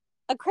like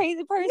a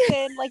crazy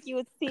person like you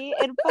would see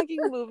in fucking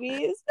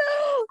movies.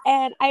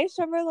 And I just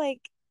remember like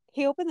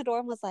he opened the door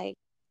and was like,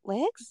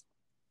 Lix,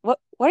 what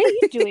are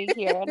you doing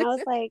here? And I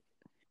was like,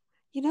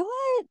 you know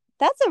what?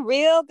 That's a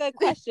real good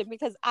question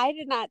because I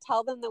did not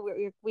tell them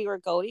that we were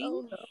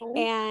going.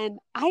 And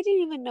I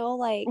didn't even know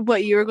like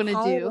what you were going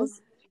to do.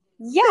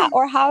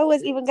 Or how I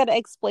was even going to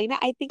explain it.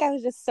 I think I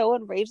was just so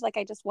enraged. Like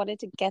I just wanted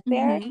to get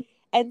there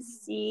and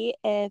see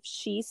if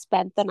she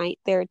spent the night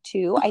there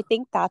too. I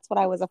think that's what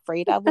I was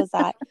afraid of was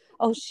that,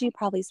 she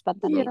probably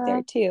spent the night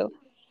there too.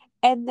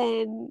 And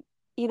then,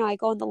 I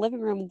go in the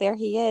living room and there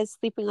he is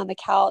sleeping on the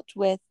couch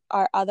with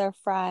our other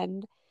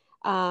friend,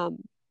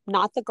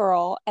 not the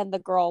girl, and the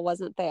girl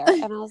wasn't there.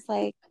 And I was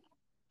like,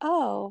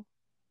 oh,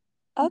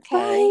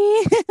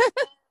 okay.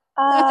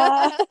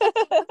 And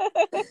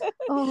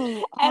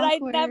I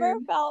never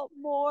felt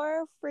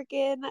more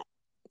freaking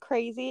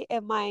crazy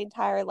in my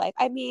entire life.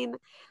 I mean,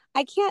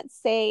 I can't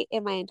say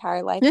in my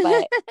entire life,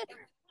 but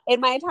in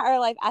my entire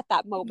life at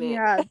that moment.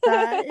 Yeah,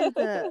 that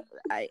is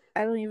I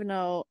don't even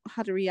know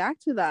how to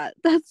react to that.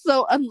 That's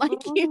so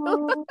unlike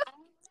you.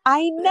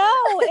 I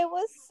know, it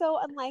was so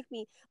unlike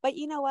me. But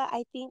you know what?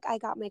 I think I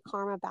got my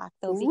karma back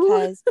though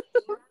because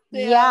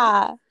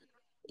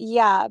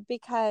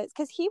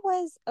because he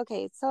was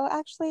so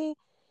actually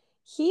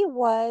he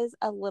was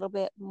a little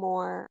bit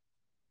more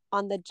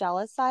on the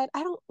jealous side.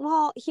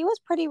 He was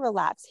pretty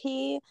relaxed.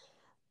 He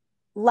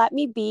let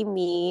me be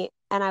me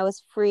and I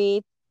was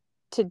free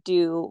to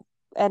do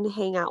and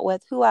hang out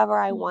with whoever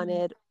I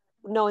wanted,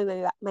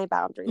 knowing my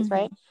boundaries,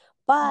 right?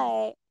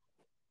 But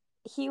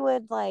he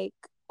would like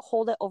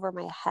hold it over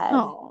my head.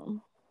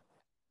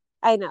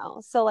 I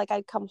know. So like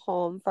I'd come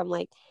home from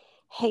like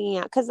hanging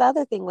out because the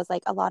other thing was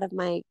like a lot of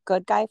my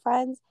good guy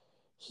friends,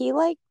 he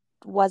like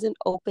wasn't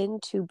open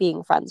to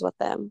being friends with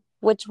them,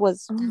 which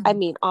was I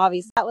mean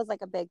obviously that was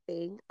like a big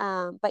thing,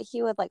 but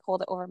he would like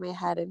hold it over my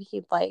head and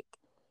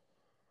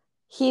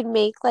he'd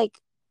make like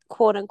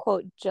quote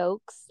unquote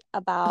jokes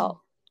about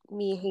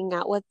me hanging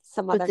out with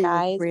some other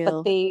guys,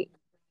 but they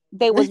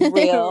was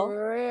real.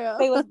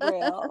 They was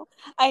real.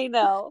 I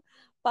know,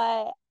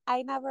 but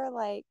I never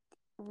like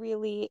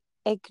really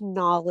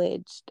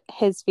acknowledged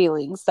his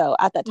feelings. So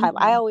at that time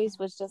I always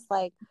was just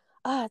like,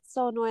 it's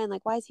so annoying,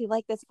 like why is he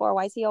like this for,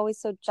 why is he always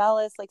so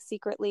jealous like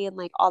secretly and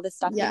like all this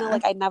stuff,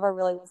 like I never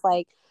really was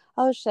like,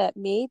 oh shit,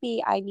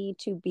 maybe I need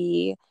to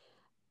be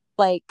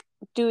like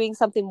doing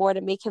something more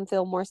to make him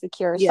feel more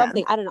secure or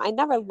something. I don't know, I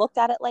never looked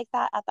at it like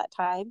that at that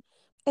time.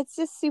 It's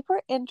just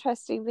super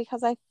interesting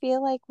because I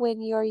feel like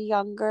when you're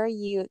younger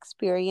you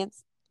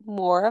experience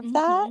more of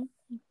that,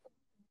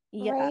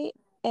 right?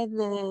 And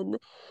then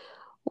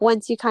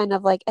once you kind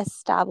of like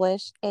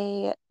establish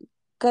a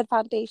good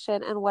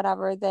foundation and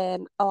whatever,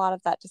 then a lot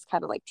of that just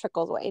kind of like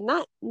trickles away.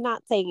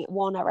 Not saying it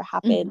won't ever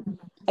happen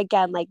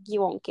again, like you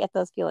won't get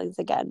those feelings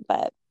again,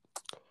 but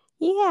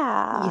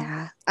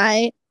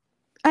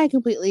I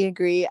completely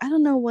agree. I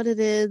don't know what it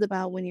is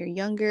about when you're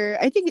younger.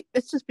 I think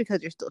it's just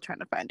because you're still trying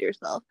to find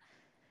yourself.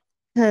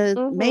 Because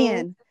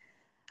man,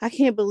 I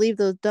can't believe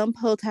those dumb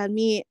posts had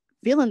me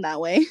feeling that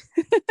way.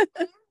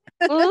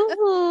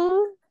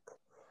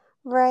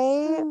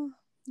 Right?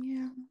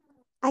 Yeah.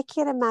 I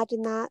can't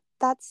imagine that.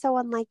 That's so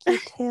unlike you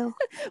too.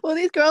 Well,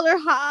 these girls are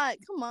hot.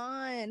 Come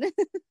on.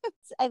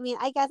 I mean,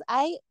 I guess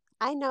I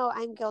know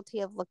I'm guilty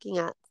of looking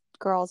at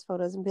girls'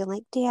 photos and being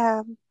like,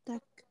 damn,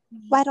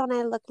 why don't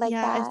I look like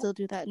that? Yeah, I still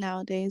do that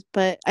nowadays,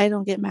 but I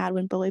don't get mad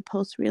when Bowie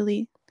posts,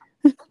 really.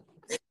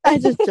 I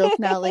just joke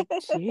now, like,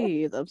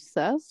 geez,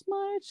 obsessed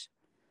much?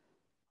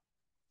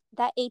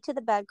 That A to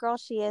the bed girl,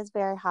 she is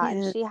very hot.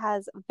 And she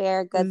has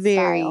very good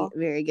style.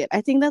 Very good.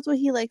 I think that's what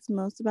he likes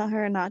most about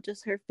her, not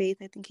just her face.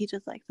 I think he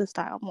just likes the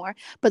style more.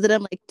 But then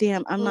I'm like,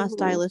 damn, I'm not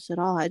stylish at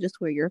all. I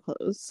just wear your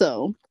clothes.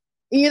 So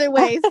Either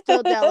way,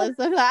 still jealous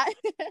of that.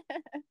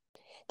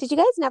 Did you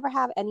guys never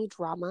have any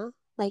drama?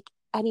 Like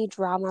any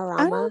drama,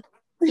 I don't.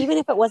 even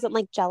if it wasn't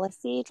like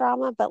jealousy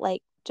drama, but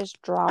like just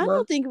I drama?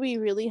 don't think we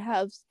really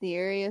have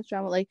serious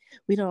drama. Like,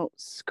 we don't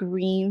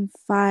scream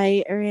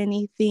fight or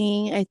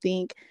anything. I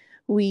think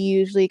we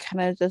usually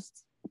kind of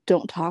just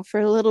don't talk for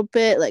a little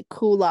bit, like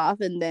cool off,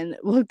 and then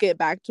we'll get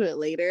back to it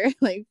later,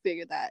 like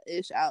figure that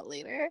ish out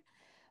later.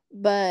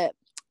 But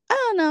I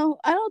don't know.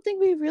 I don't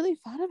think we've really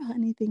thought about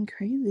anything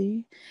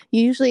crazy.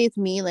 Usually it's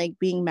me like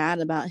being mad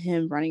about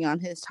him running on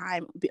his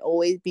time,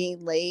 always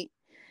being late,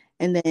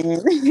 and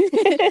then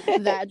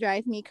that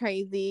drives me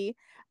crazy.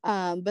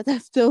 But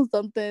that's still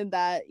something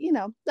that,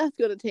 that's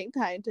going to take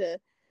time to,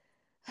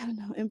 I don't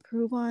know,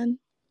 improve on.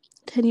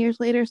 10 years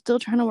later, still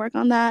trying to work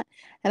on that.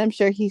 And I'm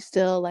sure he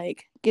still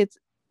like gets,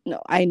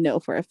 no, I know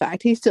for a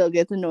fact he still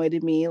gets annoyed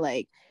at me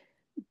like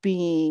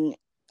being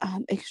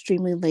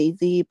extremely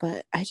lazy,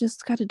 but I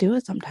just got to do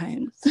it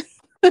sometimes.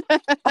 Oh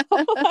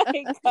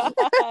my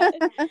God.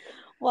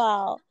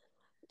 Well,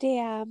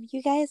 damn,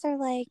 you guys are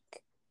like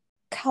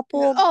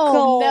couple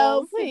Oh no,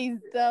 goals. please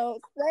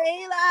don't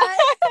say that.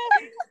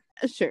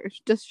 Sure,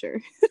 just sure.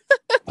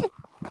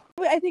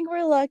 I think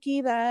we're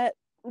lucky that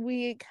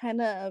we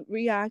kind of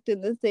react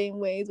in the same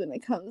ways when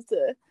it comes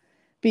to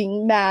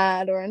being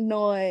mad or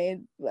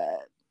annoyed.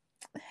 But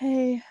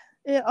hey,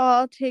 it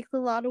all takes a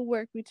lot of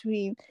work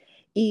between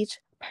each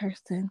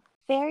person.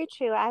 Very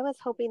true. I was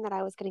hoping that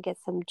I was going to get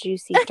some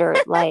juicy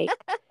dirt, like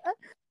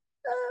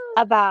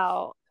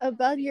about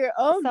your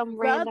own some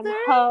brother? random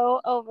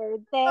hoe over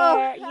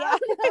there. Yeah.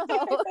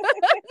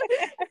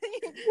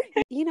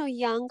 No.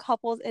 Young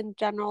couples in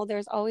general,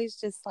 there's always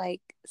just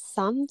like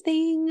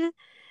something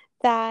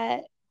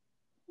that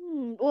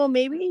Well,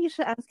 maybe you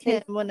should ask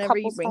him whenever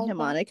you couples bring fight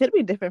him on. about. It could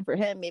be different for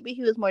him. Maybe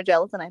he was more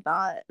jealous than I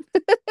thought.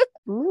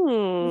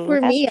 For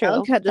That's me,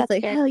 I'll true. kind of just That's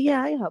like, very hell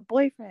yeah, I got a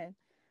boyfriend.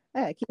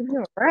 I gotta keep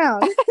him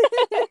around.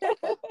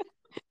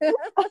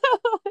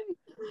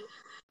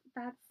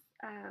 That's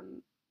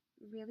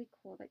really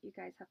cool that you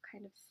guys have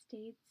kind of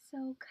stayed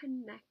so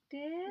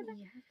connected.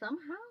 Yeah,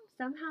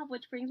 Somehow,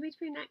 which brings me to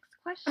your next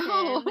question.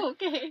 Oh,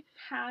 okay.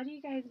 How do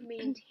you guys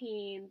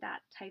maintain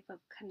that type of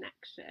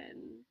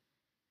connection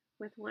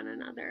with one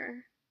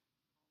another?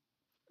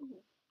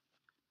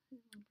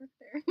 That's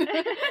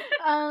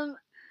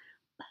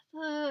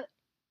a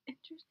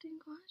interesting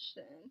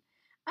question.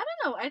 I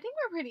don't know. I think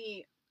we're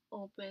pretty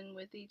open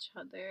with each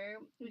other.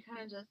 We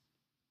kind of just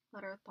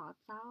let our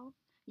thoughts out.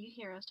 You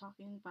hear us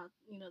talking about,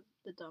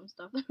 the dumb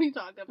stuff that we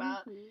talk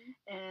about,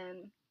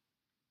 and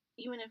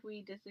even if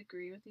we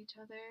disagree with each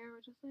other, we're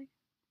just like,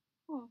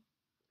 oh,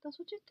 that's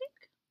what you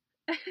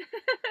think?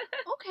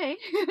 Okay.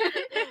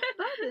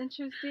 That's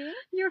interesting.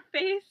 Your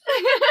face.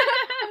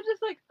 I'm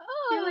just like,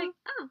 oh. You're like,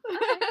 oh,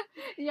 okay.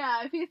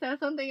 Yeah, if he says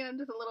something, I'm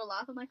just a little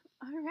lost. I'm like,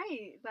 all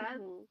right, that's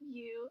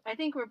you. I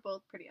think we're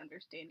both pretty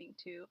understanding,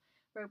 too.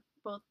 We're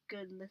both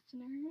good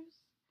listeners,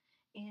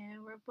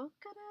 and we're both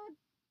good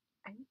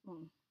at,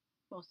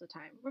 most of the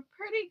time, we're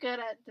pretty good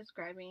at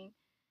describing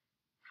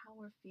how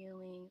we're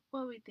feeling,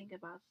 what we think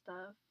about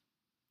stuff.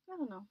 I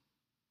don't know.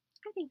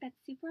 I think that's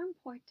super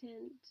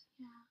important.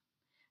 Yeah.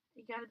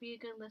 You gotta be a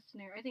good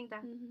listener. I think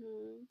that's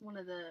one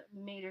of the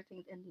major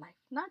things in life.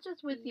 Not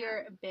just with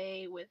your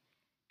bae, with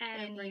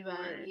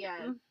anybody.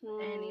 Yeah,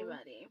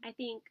 anybody. I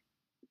think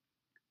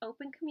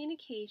open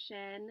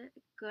communication,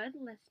 good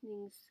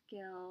listening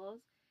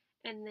skills,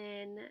 and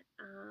then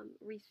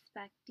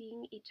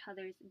respecting each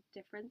other's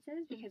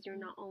differences because you're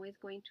not always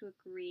going to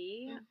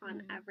agree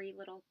on every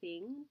little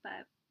thing.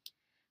 But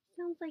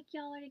sounds like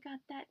y'all already got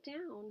that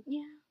down.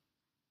 Yeah.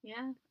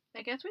 Yeah.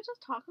 I guess we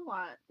just talk a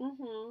lot.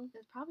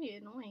 It's probably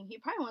annoying. He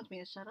probably wants me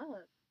to shut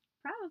up.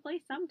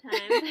 Probably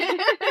sometimes.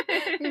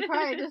 He's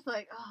probably just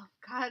like, oh,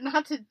 God,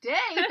 not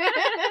today.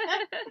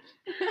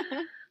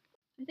 I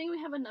think we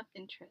have enough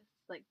interests,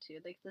 too.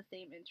 The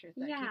same interests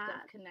that keeps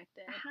us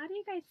connected. How do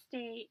you guys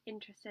stay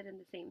interested in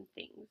the same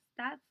things?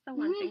 That's the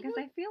one thing. Because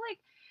I feel like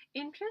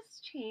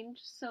interests change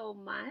so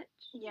much,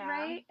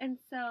 right? And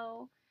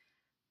so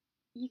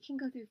you can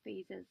go through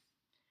phases.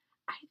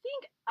 I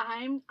think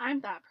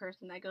I'm that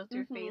person that goes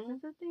through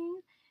phases of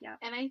things. Yeah.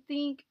 And I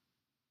think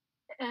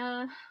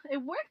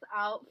it works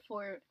out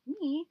for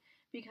me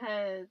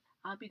because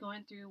I'll be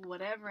going through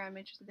whatever I'm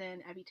interested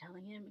in. I'd be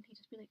telling him, and he'd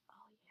just be like,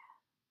 "Oh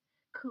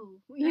yeah, cool,"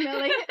 he'll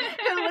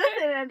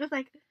listen. And I'm just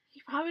like,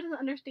 he probably doesn't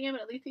understand,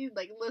 but at least he's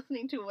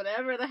listening to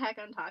whatever the heck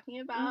I'm talking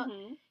about.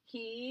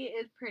 He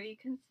is pretty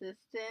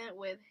consistent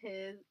with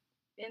his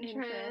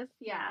interests.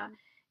 Yeah.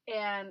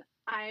 And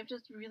I've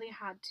just really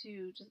had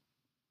to just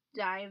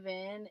dive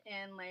in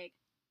and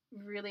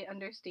really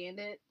understand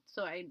it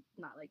so I'm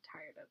not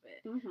tired of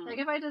it.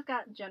 If I just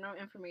got general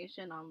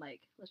information on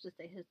let's just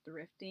say his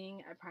thrifting,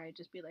 I'd probably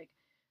just be like,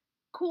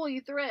 cool,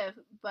 you thrift.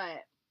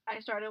 But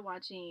I started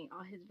watching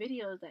all his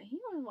videos that he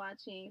was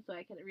watching so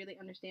I could really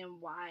understand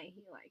why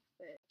he likes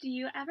it. Do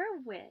you ever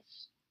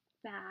wish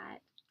that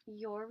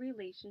your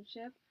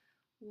relationship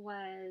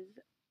was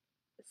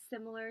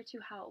similar to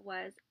how it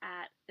was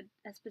at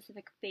a a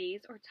specific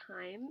phase or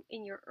time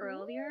in your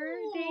earlier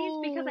days,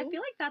 because I Ooh.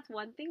 feel like that's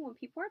one thing when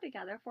people are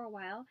together for a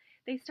while,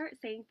 they start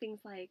saying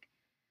things like,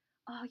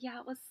 oh yeah,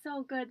 it was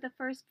so good the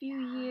first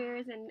few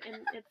years, and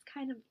it's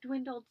kind of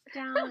dwindled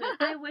down, and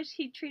I wish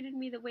he treated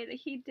me the way that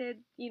he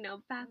did,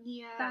 back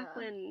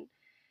when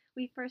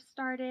we first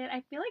started.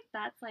 I feel like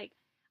that's like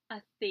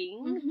a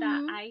thing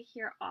that I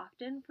hear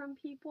often from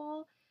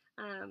people.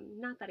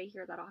 Not that I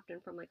hear that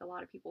often from like a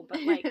lot of people,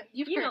 but like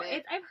You've you know, heard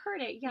it. I've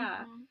heard it.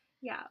 Yeah, Mhm.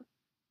 yeah.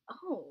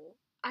 Oh,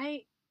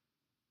 I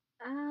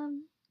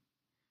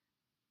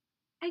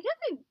guess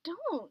I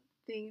don't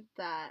think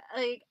that.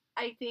 Like,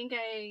 I think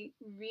I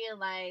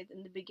realized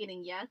in the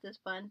beginning, yes, it's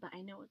fun, but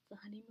I know it's the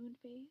honeymoon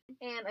phase.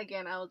 And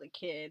again, I was a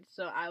kid,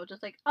 so I was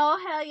just like, oh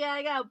hell yeah,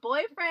 I got a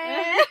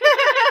boyfriend.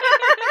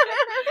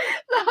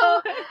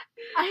 So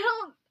I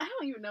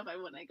don't even know if I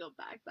want to go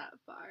back that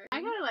far.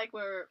 I kind of like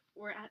where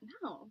we're at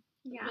now.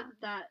 Yeah. With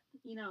that,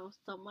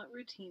 somewhat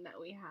routine that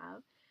we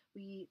have.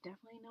 We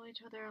definitely know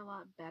each other a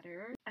lot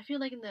better. I feel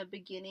like in the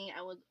beginning,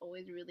 I was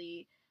always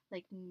really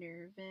like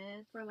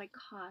nervous. We're like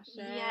cautious.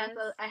 Yeah,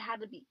 so I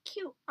had to be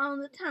cute all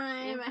the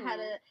time. I had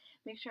Mhm. to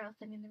make sure I was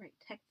sending the right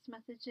text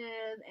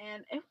messages,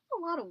 and it was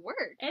a lot of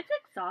work. It's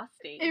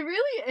exhausting. It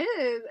really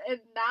is.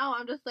 And now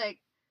I'm just like,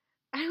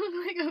 I look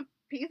like a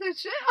piece of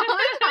shit all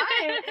the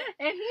time,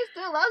 and he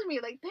still loves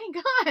me. Like, thank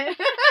God.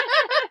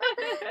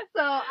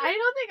 So I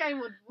don't think I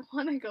would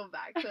want to go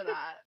back to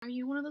that. Are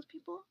you one of those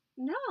people?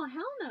 No,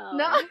 hell no.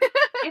 No. If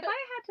I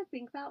had to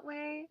think that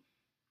way,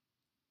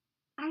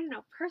 I don't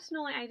know.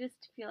 Personally, I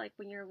just feel like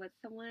when you're with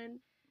someone,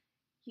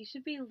 you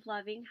should be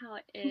loving how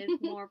it is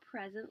more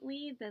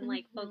presently than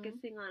like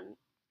focusing on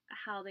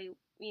how they,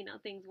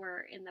 things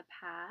were in the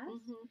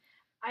past.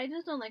 I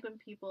just don't like when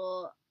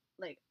people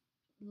like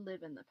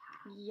live in the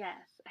past.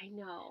 Yes, I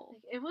know.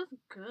 Like, it was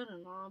good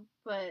and all,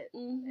 but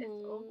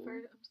it's over.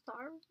 I'm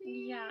sorry.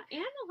 Yeah,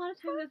 and a lot of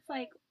times it's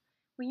like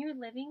when you're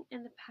living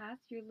in the past,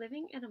 you're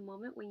living in a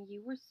moment when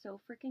you were so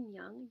freaking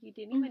young. You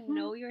didn't even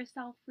know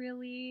yourself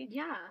really.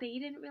 Yeah. They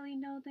didn't really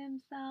know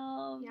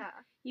themselves. Yeah.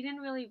 You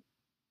didn't really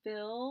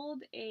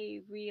build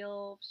a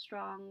real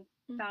strong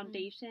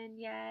foundation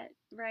yet,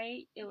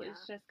 right? It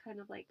was just kind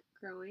of like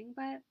growing,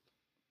 but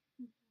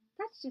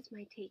that's just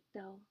my take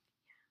though.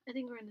 I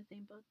think we're in the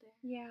same boat there.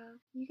 Yeah.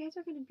 You guys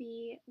are going to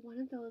be one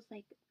of those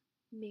like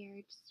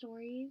marriage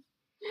stories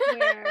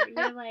where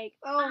you're like,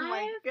 oh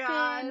my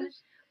gosh. Been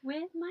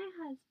with my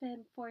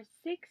husband for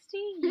 60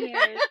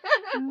 years,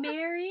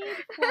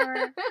 married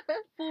for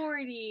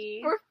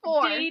 40, for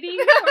 4, dating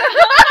for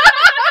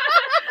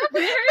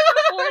married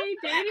for 40,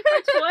 dating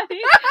for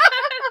 20.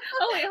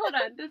 Oh wait, hold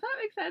on. Does that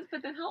make sense?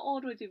 But then how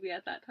old would you be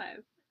at that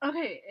time?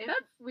 Okay, if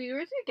we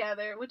were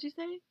together, what'd you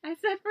say? I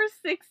said for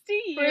 60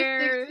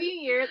 years. For 60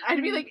 years,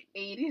 I'd be like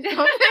 80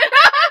 something.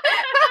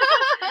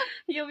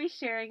 You'll be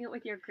sharing it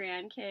with your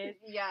grandkids.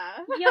 Yeah.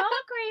 Your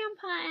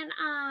grandpa and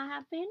I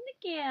have been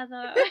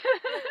together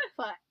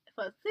for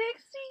 60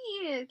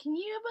 years. Can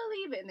you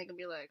believe it? And they can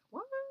be like,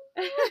 what?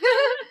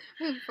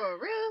 For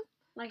real?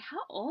 Like,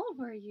 how old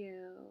were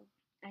you?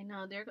 I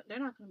know, they're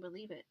not going to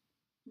believe it.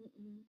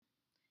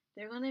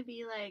 They're going to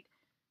be like,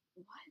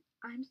 what?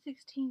 I'm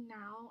 16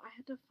 now. I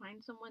had to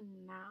find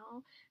someone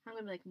now. I'm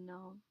going to be like,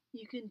 no,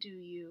 you can do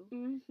you.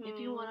 If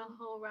you want to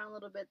hoe around a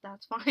little bit,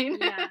 that's fine.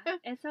 Yeah,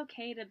 it's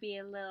okay to be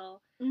a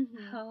little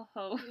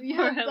ho-ho for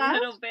yeah, a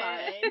little bit.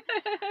 Fine.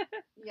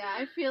 Yeah,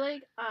 I feel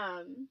like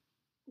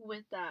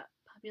with that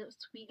popular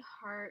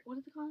sweetheart, what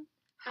is it called?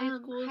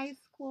 High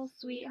school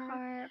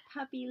sweetheart,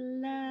 puppy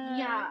love.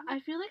 Yeah, I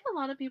feel like a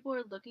lot of people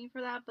are looking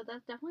for that, but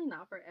that's definitely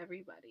not for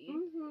everybody.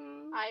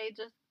 I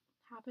just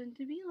happened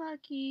to be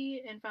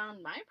lucky and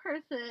found my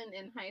person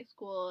in high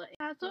school.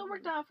 Yeah, so it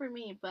worked out for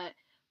me. But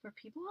for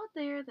people out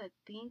there that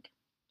think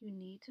you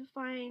need to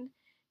find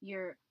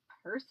your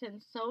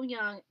person so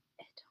young,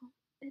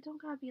 it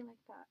don't gotta be like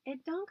that.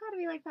 It don't gotta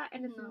be like that,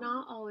 and it's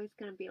not always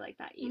gonna be like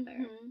that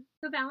either.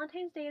 So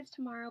Valentine's Day is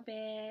tomorrow,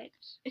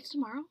 bitch. It's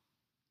tomorrow?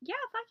 Yeah,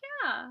 fuck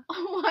yeah.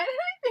 Why did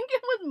I think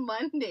it was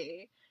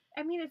Monday?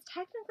 I mean, it's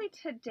technically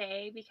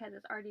today because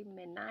it's already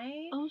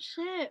midnight. Oh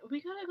shit, we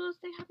gotta go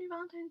say Happy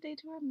Valentine's Day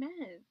to our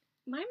men.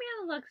 My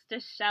man looks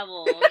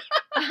disheveled.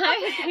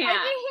 I can't.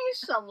 I think he's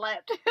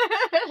slept.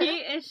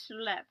 He is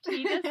slept.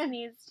 He just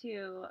needs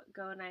to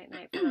go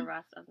night-night for the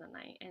rest of the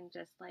night and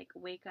just like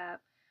wake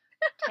up,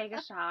 take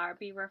a shower,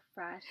 be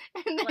refreshed.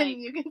 And then like,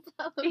 you can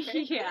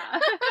celebrate. Yeah.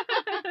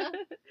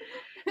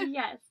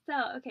 Yes,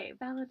 so okay,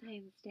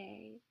 Valentine's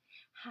Day.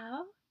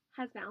 How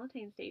has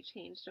Valentine's Day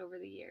changed over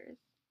the years?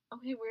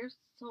 Okay, we're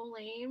so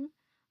lame.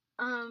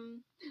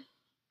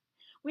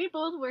 We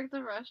both worked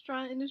the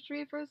restaurant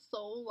industry for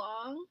so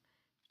long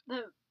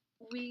that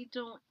we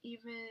don't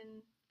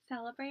even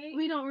celebrate.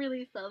 We don't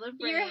really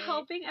celebrate. You're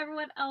helping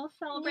everyone else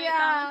celebrate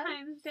yeah.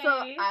 Valentine's Day. So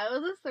I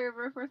was a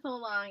server for so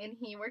long, and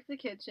he worked the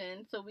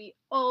kitchen. So we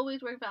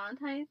always work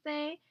Valentine's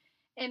Day.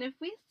 And if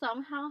we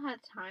somehow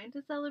had time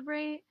to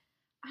celebrate,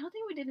 I don't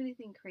think we did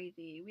anything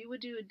crazy. We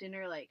would do a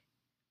dinner like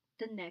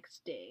the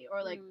next day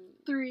or like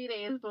 3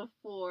 days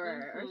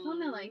before or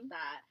something like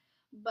that.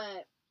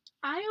 But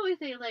I always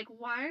say, like,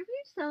 why are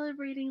we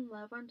celebrating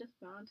love on just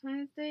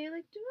Valentine's Day?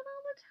 Like, do it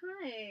all the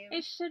time.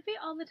 It should be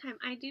all the time.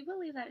 I do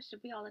believe that it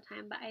should be all the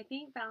time, but I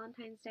think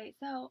Valentine's Day.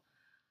 So,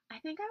 I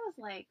think I was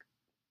like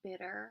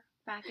bitter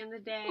back in the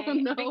day Oh,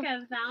 no.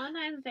 because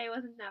Valentine's Day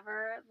was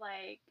never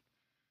like.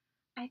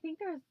 I think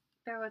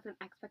there was an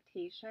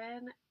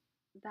expectation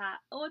that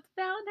it's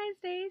Valentine's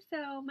Day,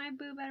 so my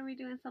boo better be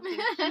doing something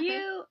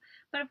cute.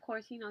 But of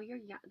course, you're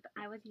young.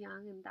 I was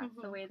young, and that's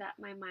the way that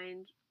my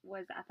mind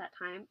was at that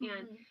time.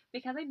 And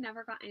because I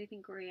never got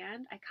anything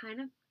grand, I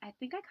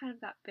think I kind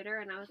of got bitter,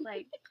 and I was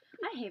like,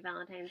 I hate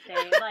Valentine's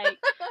Day. Like,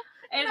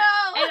 and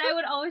I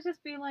would always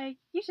just be like,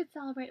 you should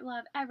celebrate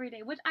love every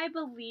day, which I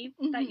believe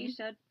that you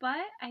should.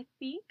 But I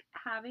think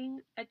having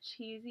a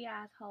cheesy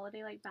ass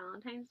holiday like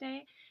Valentine's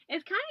Day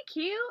is kind of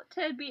cute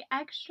to be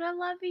extra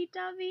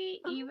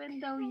lovey-dovey, even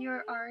though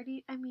you're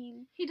already. I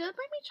mean, he does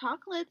bring me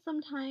chocolate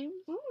sometimes.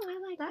 I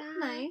like that. That's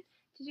nice.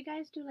 Did you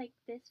guys do like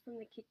this from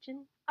the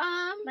kitchen?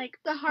 Like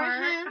the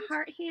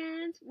heart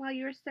hands while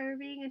you're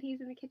serving, and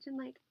he's in the kitchen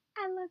like,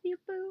 I love you,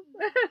 boo.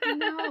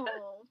 No.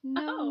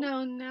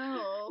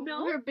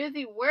 No? We're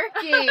busy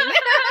working.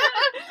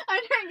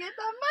 I'm trying to get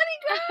that money,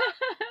 girl.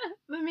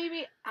 But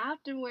maybe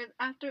afterwards,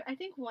 I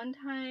think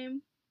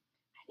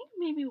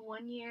maybe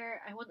one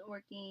year I wasn't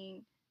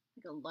working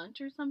like a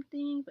lunch or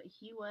something, but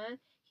he was.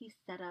 He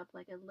set up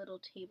like a little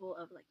table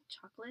of like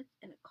chocolates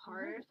and a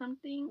card or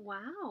something.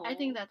 Wow. I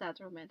think that's as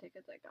romantic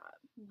as I got.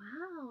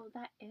 Wow,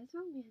 that is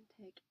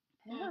romantic.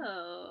 Ew.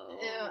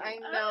 Ew, I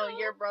know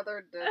your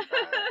brother did that.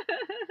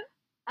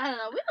 I don't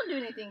know. We don't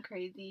do anything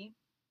crazy.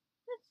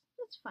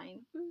 It's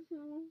fine.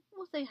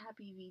 We'll say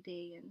Happy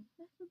V-Day and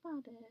that's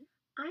about it.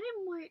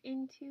 I'm more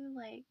into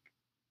like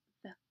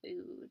the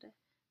food.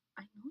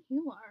 I know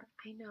you are.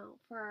 I know.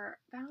 For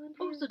Valentine's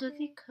Oh, so does Day,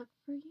 he cook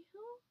for you?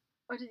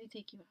 Or does he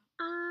take you out?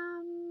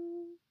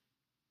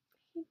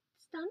 He's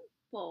done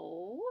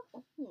both.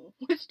 Oh,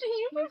 which do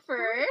you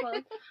prefer?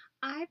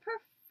 I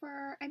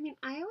prefer. I mean,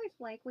 I always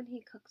like when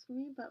he cooks for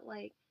me, but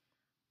like,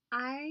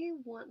 I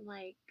want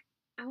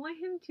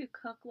him to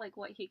cook like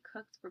what he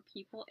cooks for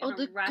people in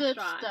a restaurant. Good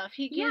stuff.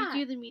 He gives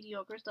you the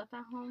mediocre stuff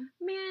at home.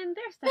 Man,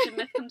 there's such a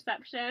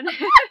misconception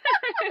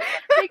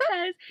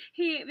because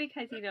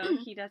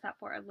he does that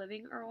for a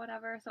living or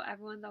whatever. So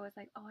everyone's always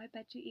like, "Oh, I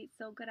bet you eat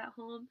so good at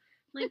home."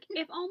 Like,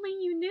 if only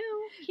you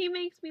knew. He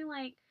makes me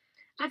like.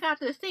 I got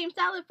the same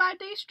salad 5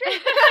 days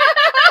straight.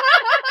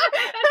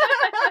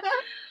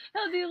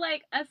 He'll do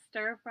like a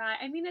stir fry.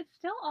 I mean, it's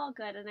still all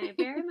good, and I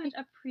very much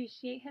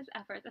appreciate his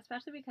efforts,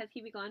 especially because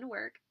he be going to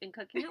work and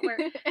cooking at work,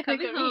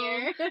 coming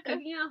home,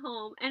 cooking at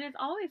home, and it's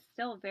always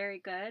still very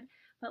good.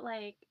 But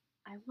like,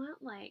 I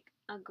want like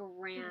a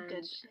grand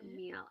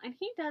meal, and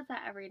he does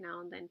that every now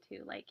and then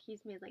too. Like,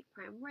 he's made like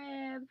prime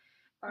rib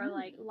or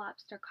like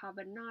lobster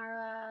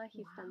carbonara.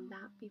 He's done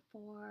that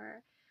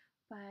before.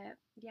 But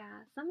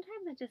yeah,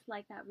 sometimes I just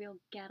like that real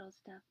ghetto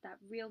stuff, that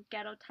real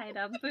ghetto tied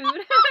up food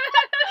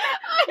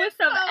with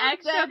some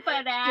extra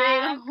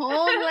banana, straight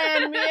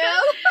homeland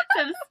meal,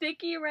 some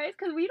sticky rice,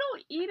 because we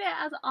don't eat it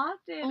as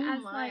often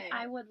as like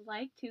I would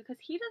like to, because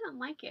he doesn't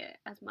like it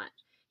as much.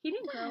 He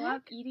didn't grow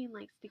up eating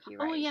like sticky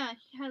rice. Oh yeah,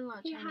 he had a lot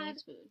of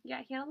Chinese food.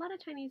 Yeah, he had a lot of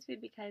Chinese food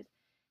because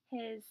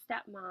his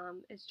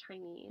stepmom is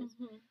Chinese,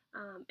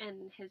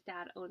 and his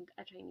dad owned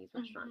a Chinese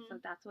restaurant, so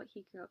that's what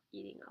he grew up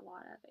eating a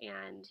lot of.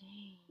 And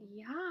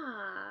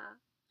yeah,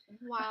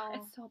 wow,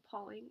 it's so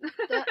appalling.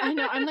 I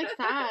know, I'm like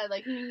sad,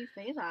 like hearing you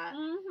say that.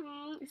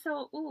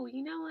 So,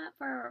 you know what?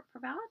 For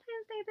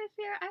Valentine's Day this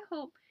year, I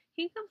hope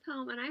he comes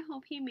home, and I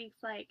hope he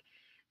makes like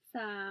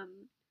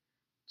some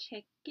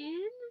chicken.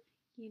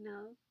 You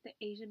know, the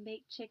Asian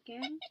baked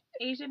chicken,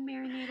 Asian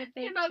marinated baked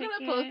chicken. You're not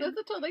gonna post this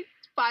until like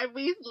 5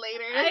 weeks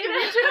later.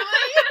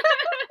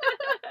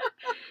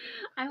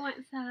 I want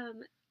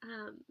some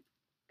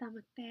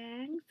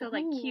tamoteng, so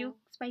like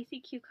spicy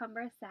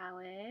cucumber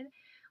salad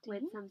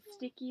with some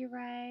sticky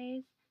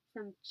rice,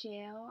 some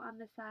jail on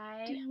the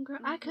side. Damn, girl,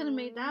 I could have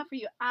made that for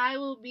you. I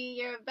will be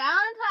your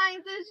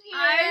Valentine's this year.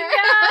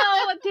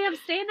 I know. Damn,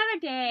 stay another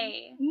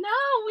day.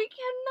 No, we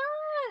cannot.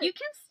 You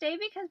can stay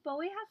because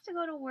Bowie has to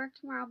go to work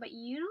tomorrow, but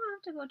you don't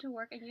have to go to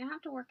work, and you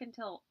have to work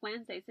until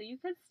Wednesday, so you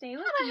could stay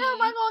with me. How the hell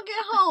am I gonna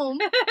get home?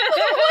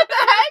 What the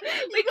heck?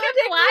 We can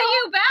fly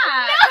you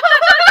back.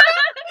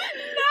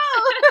 No.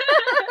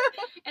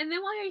 And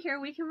then while you're here,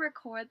 we can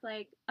record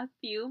like a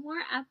few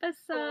more episodes.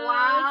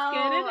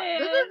 Wow.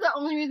 This is the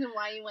only reason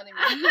why you wanted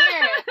me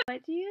here.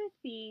 What do you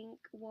think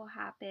will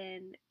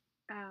happen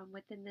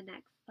within the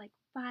next like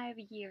 5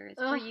 years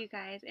for you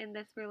guys in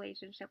this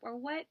relationship? Or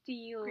what do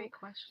you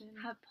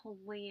have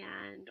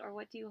planned, or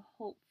what do you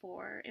hope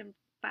for in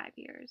 5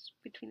 years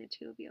between the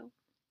two of you?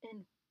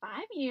 In 5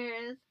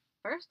 years,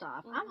 first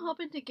off, I'm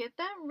hoping to get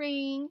that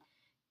ring,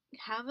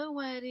 have a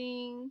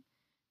wedding,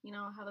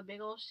 have a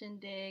big old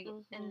shindig,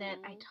 and then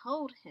I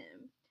told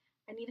him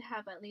I need to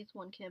have at least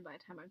one kid by the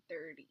time I'm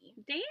 30.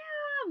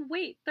 Damn!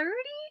 Wait, 30?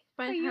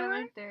 By the time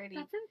I'm 30.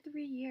 That's in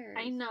 3 years.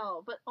 I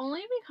know, but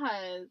only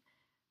because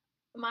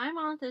My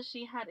mom says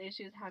she had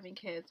issues having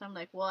kids. So I'm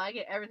like, well, I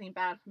get everything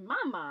bad from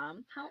my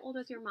mom. How old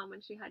was your mom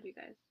when she had you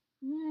guys?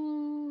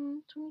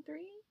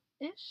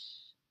 23-ish.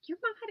 Your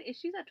mom had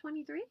issues at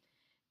 23?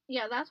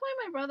 Yeah, that's why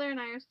my brother and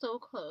I are so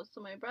close.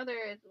 So my brother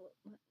is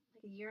like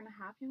a year and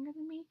a half younger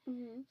than me.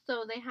 Mm-hmm.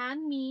 So they had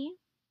me,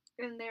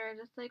 and they were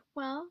just like,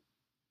 well,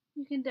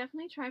 you can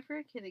definitely try for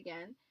a kid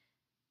again.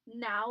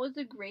 Now is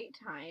a great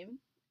time.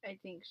 I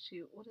think,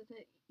 shoot, what is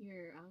it?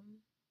 Your,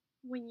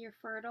 When you're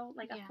fertile,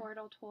 like Yeah. a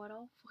fertile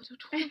turtle.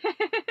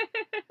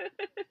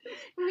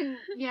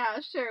 Yeah,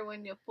 sure,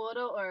 when you're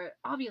fertile or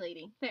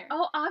ovulating. There.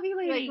 Oh,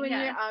 ovulating. Like when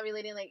yes. you're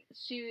ovulating, like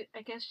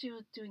I guess she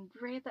was doing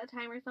great at that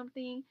time or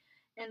something,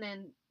 and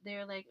then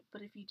they're like,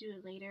 but if you do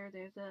it later,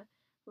 there's a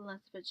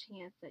less of a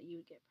chance that you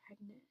would get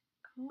pregnant.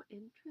 Oh,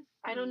 interesting.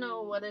 I don't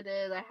know what it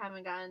is. I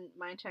haven't gotten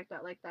mine checked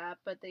out like that,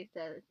 but they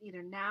said it's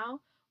either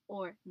now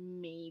or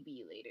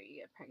maybe later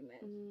you get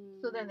pregnant.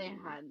 So then they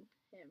had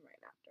him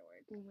right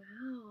afterwards.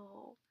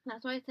 Wow.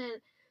 That's why I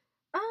said,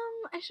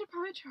 I should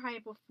probably try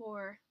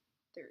before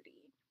 30.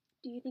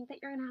 Do you think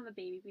that you're gonna have a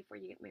baby before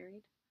you get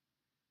married?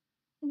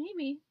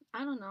 Maybe.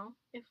 I don't know.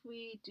 If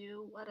we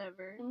do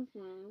whatever.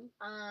 Mm-hmm.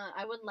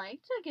 I would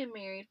like to get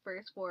married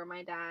first for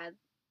my dad.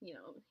 You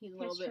know, he's a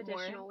little bit more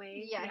traditional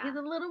ways. Yeah, he's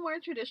a little more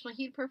traditional.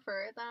 He'd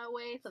prefer it that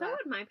way. So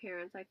would my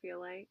parents, I feel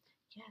like.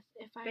 Yes,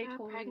 if I They got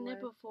totally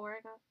pregnant would.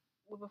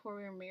 before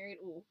we were married,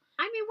 ooh.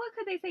 I mean, what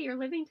could they say? You're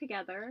living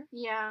together.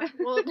 Yeah.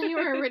 Well, they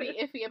were already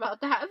iffy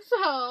about that,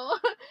 so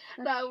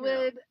That's true.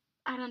 would,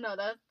 I don't know,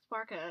 that would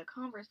spark a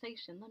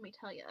conversation, let me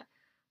tell you.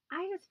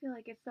 I just feel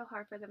like it's so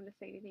hard for them to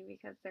say anything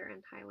because they're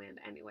in Thailand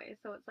anyway.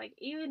 So it's like,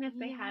 even if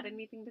they had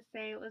anything to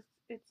say,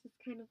 it's just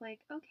kind of like,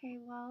 okay,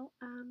 well,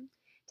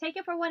 take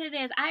it for what it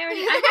is. I'm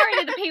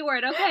already the P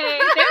word, okay?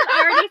 There's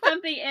already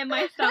something in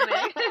my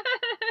stomach.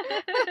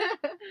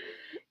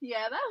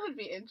 Yeah, that would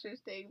be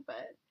interesting,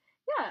 but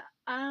yeah,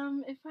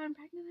 if I'm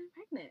pregnant, I'm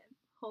pregnant.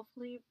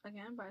 Hopefully,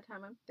 again, by the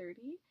time I'm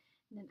 30,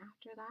 and then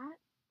after that,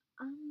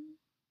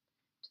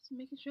 just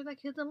making sure that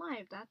kid's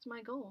alive. That's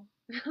my goal.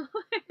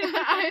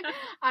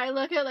 I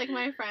look at like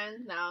my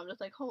friends now. I'm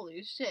just like,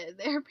 holy shit,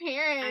 they're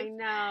parents. I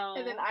know.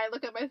 And then I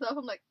look at myself.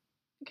 I'm like,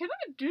 can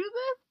I do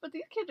this? But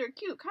these kids are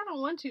cute. Kind of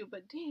want to,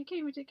 but dang, I can't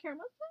even take care of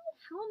myself.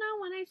 Hell no.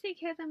 When I see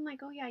kids, I'm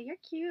like, oh yeah, you're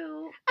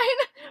cute. I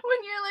know.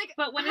 When you're like,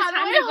 but when how it's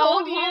time do to I go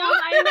hold home, you?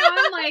 I know.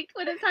 I'm like,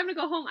 when it's time to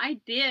go home, I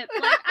dip.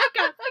 Like, I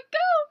got to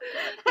go.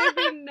 There'd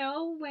be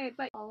no way.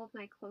 But all of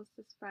my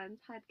closest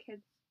friends had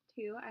kids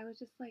too. I was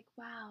just like,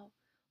 wow,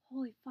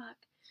 holy fuck.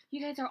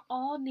 You guys are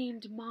all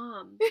named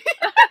Mom.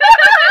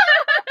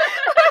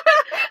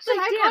 Should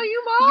like, I damn, call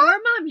you Mom? Your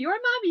mom, your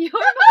mom, your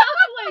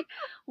mom. Like,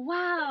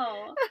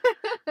 wow.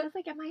 I was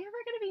like, am I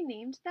ever going to be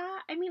named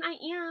that? I mean, I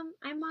am.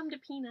 I'm Mom to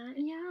Peanut.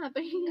 Yeah,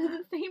 but he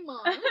doesn't say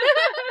Mom.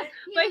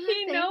 But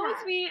he knows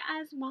me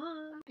as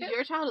Mom.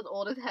 Your child is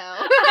old as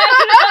hell.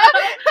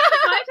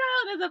 My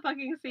child is a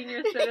fucking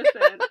senior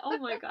citizen. Oh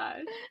my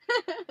gosh.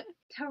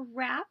 To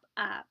wrap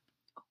up,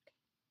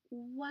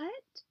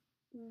 what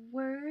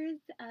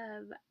words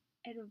of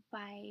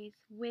advice,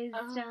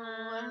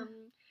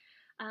 wisdom,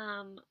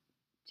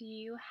 do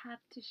you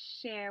have to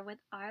share with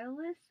our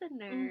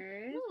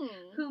listeners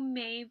who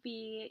may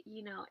be,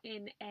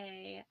 in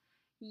a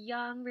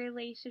young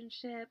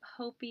relationship,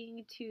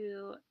 hoping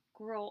to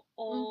grow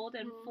old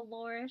and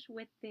flourish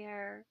with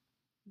their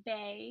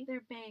bae?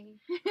 Their bae.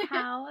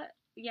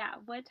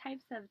 What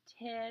types of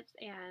tips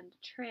and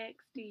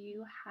tricks do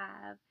you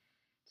have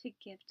to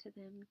give to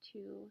them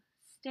to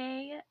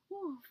stay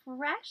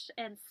fresh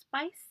and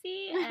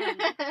spicy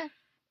and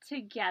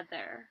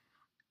together?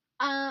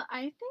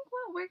 I think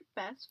what worked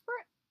best for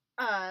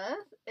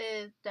us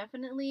is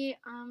definitely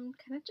kind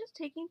of just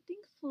taking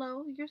things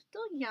slow. You're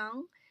still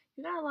young.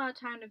 You got a lot of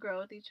time to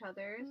grow with each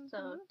other,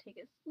 so take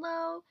it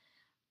slow.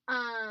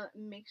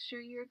 Make sure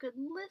you're a good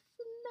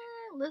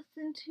listener.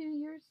 Listen to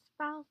your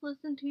spouse.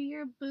 Listen to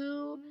your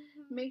boo.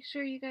 Make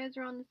sure you guys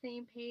are on the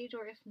same page,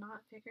 or if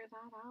not, figure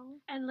that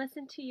out. And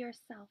listen to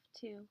yourself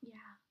too.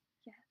 Yeah.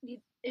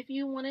 If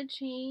you want to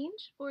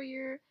change for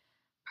your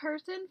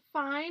person,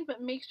 fine,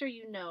 but make sure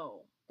you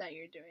know that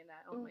you're doing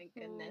that. Oh my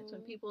goodness,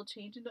 when people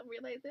change and don't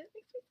realize it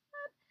makes me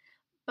sad.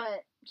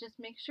 But just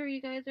make sure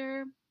you guys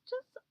are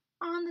just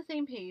on the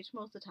same page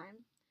most of the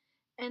time.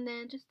 And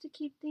then just to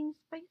keep things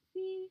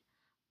spicy,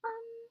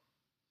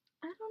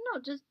 I don't know,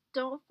 just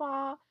don't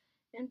fall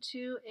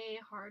into a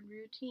hard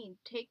routine.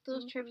 Take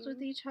those trips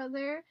with each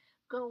other,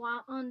 go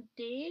out on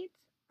dates,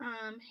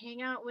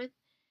 hang out with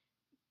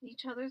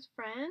each other's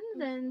friends,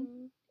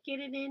 and get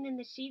it in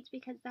the sheets,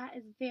 because that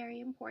is very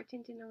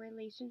important in a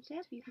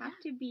relationship. You have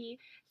to be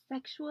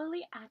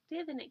sexually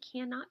active, and it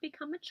cannot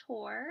become a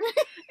chore.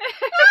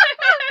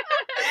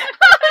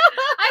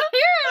 I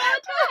hear it all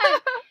the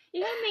time.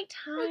 You gotta make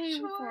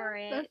time for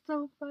it. That's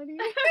so funny.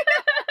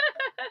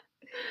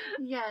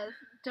 Yes,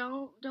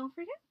 don't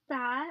forget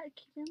that.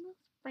 Keep it a little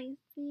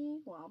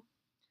spicy. Well,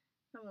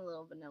 I'm a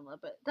little vanilla,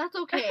 but that's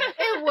okay.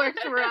 It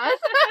works for us.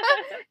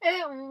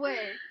 It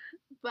works.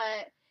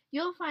 But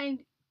you'll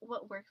find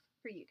what works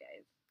for you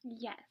guys.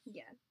 Yes.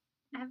 Yeah.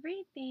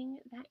 everything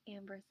that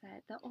Amber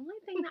said. The only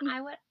thing that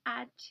I would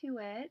add to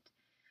it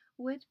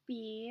would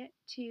be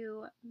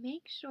to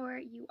make sure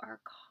you are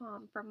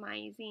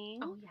compromising,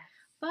 Oh yes.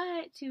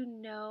 but to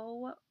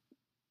know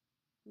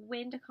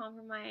when to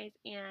compromise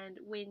and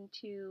when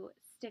to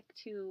stick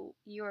to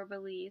your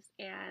beliefs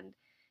and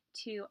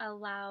to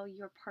allow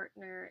your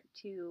partner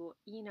to,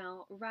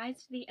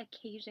 rise to the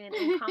occasion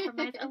and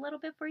compromise a little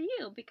bit for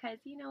you because,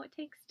 it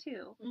takes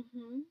two.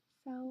 Mm-hmm.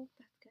 So,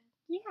 That's good.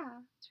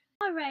 yeah.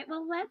 All right,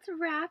 well, let's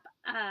wrap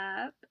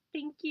up.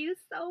 Thank you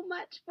so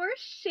much for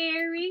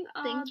sharing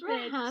all Thanks for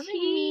the having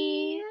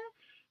tea. me.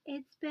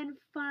 It's been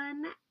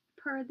fun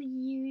per the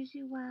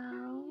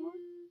usual.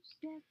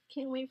 Yes.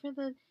 Can't wait for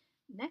the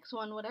next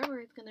one, whatever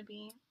it's gonna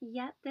be.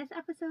 Yep, this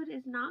episode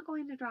is not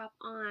going to drop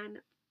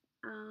on,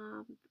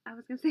 I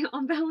was going to say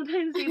on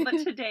Valentine's Day, but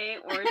today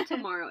or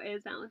tomorrow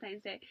is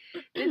Valentine's Day.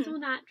 This will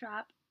not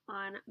drop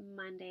on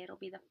Monday. It'll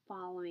be the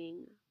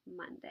following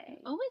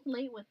Monday. Always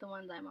late with the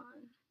ones I'm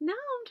on. No,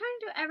 I'm trying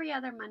to do every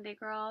other Monday,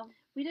 girl.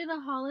 We did a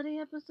holiday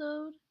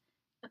episode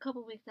a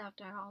couple weeks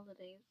after our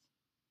holidays.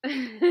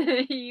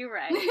 You're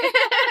right.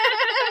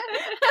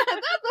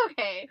 That's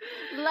okay.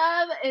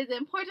 Love is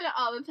important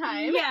all the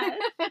time. Yes.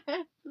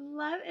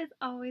 Love is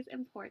always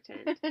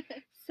important.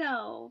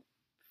 So,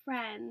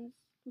 friends,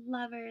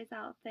 lovers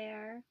out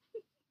there,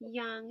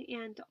 young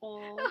and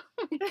old, Oh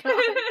my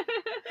God.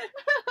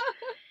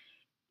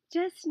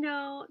 just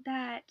know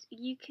that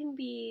you can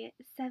be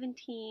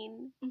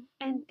 17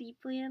 and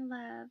deeply in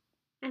love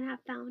and have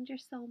found your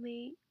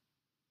soulmate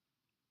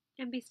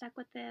and be stuck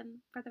with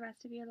them for the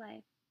rest of your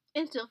life.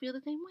 And still feel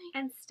the same way.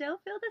 And still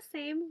feel the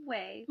same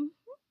way.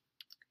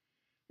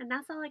 And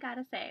that's all I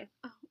gotta say.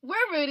 Oh,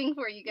 we're rooting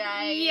for you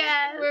guys.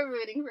 Yes. We're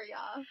rooting for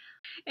y'all.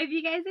 If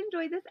you guys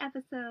enjoyed this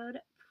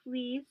episode,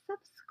 please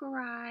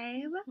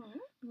subscribe,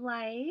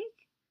 like,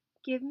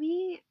 give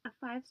me a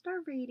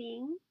 5-star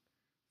rating,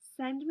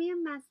 send me a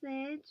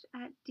message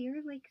at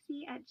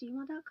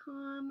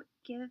dearlixie@gmail.com,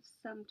 give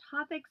some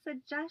topic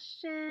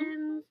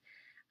suggestions,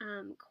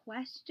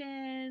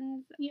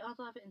 questions. You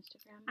also have an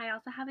Instagram. I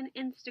also have an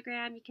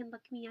Instagram. You can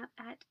look me up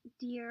at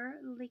Dear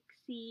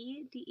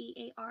Lixie,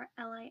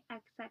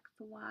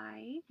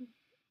 DearLixxy.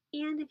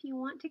 And if you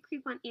want to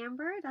creep on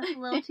Amber, that's a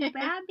little too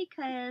bad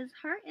because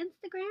her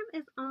Instagram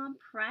is on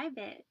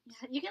private.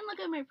 Yeah, you can look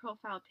at my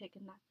profile pic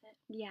and that's it.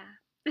 Yeah.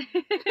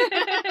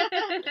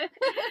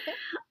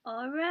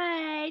 All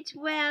right.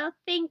 Well,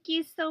 thank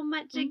you so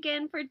much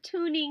again for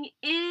tuning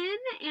in,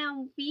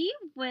 and we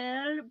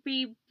will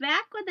be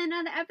back with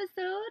another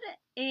episode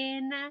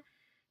in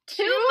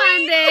 2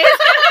 Mondays.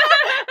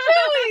 2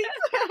 weeks.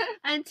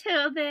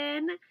 Until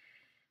then,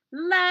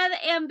 love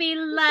and be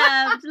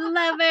loved,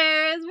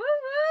 lovers. Woo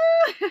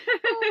woo.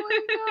 Oh my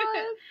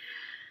God.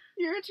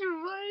 You're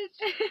too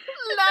much.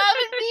 Love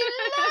and be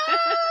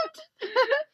loved.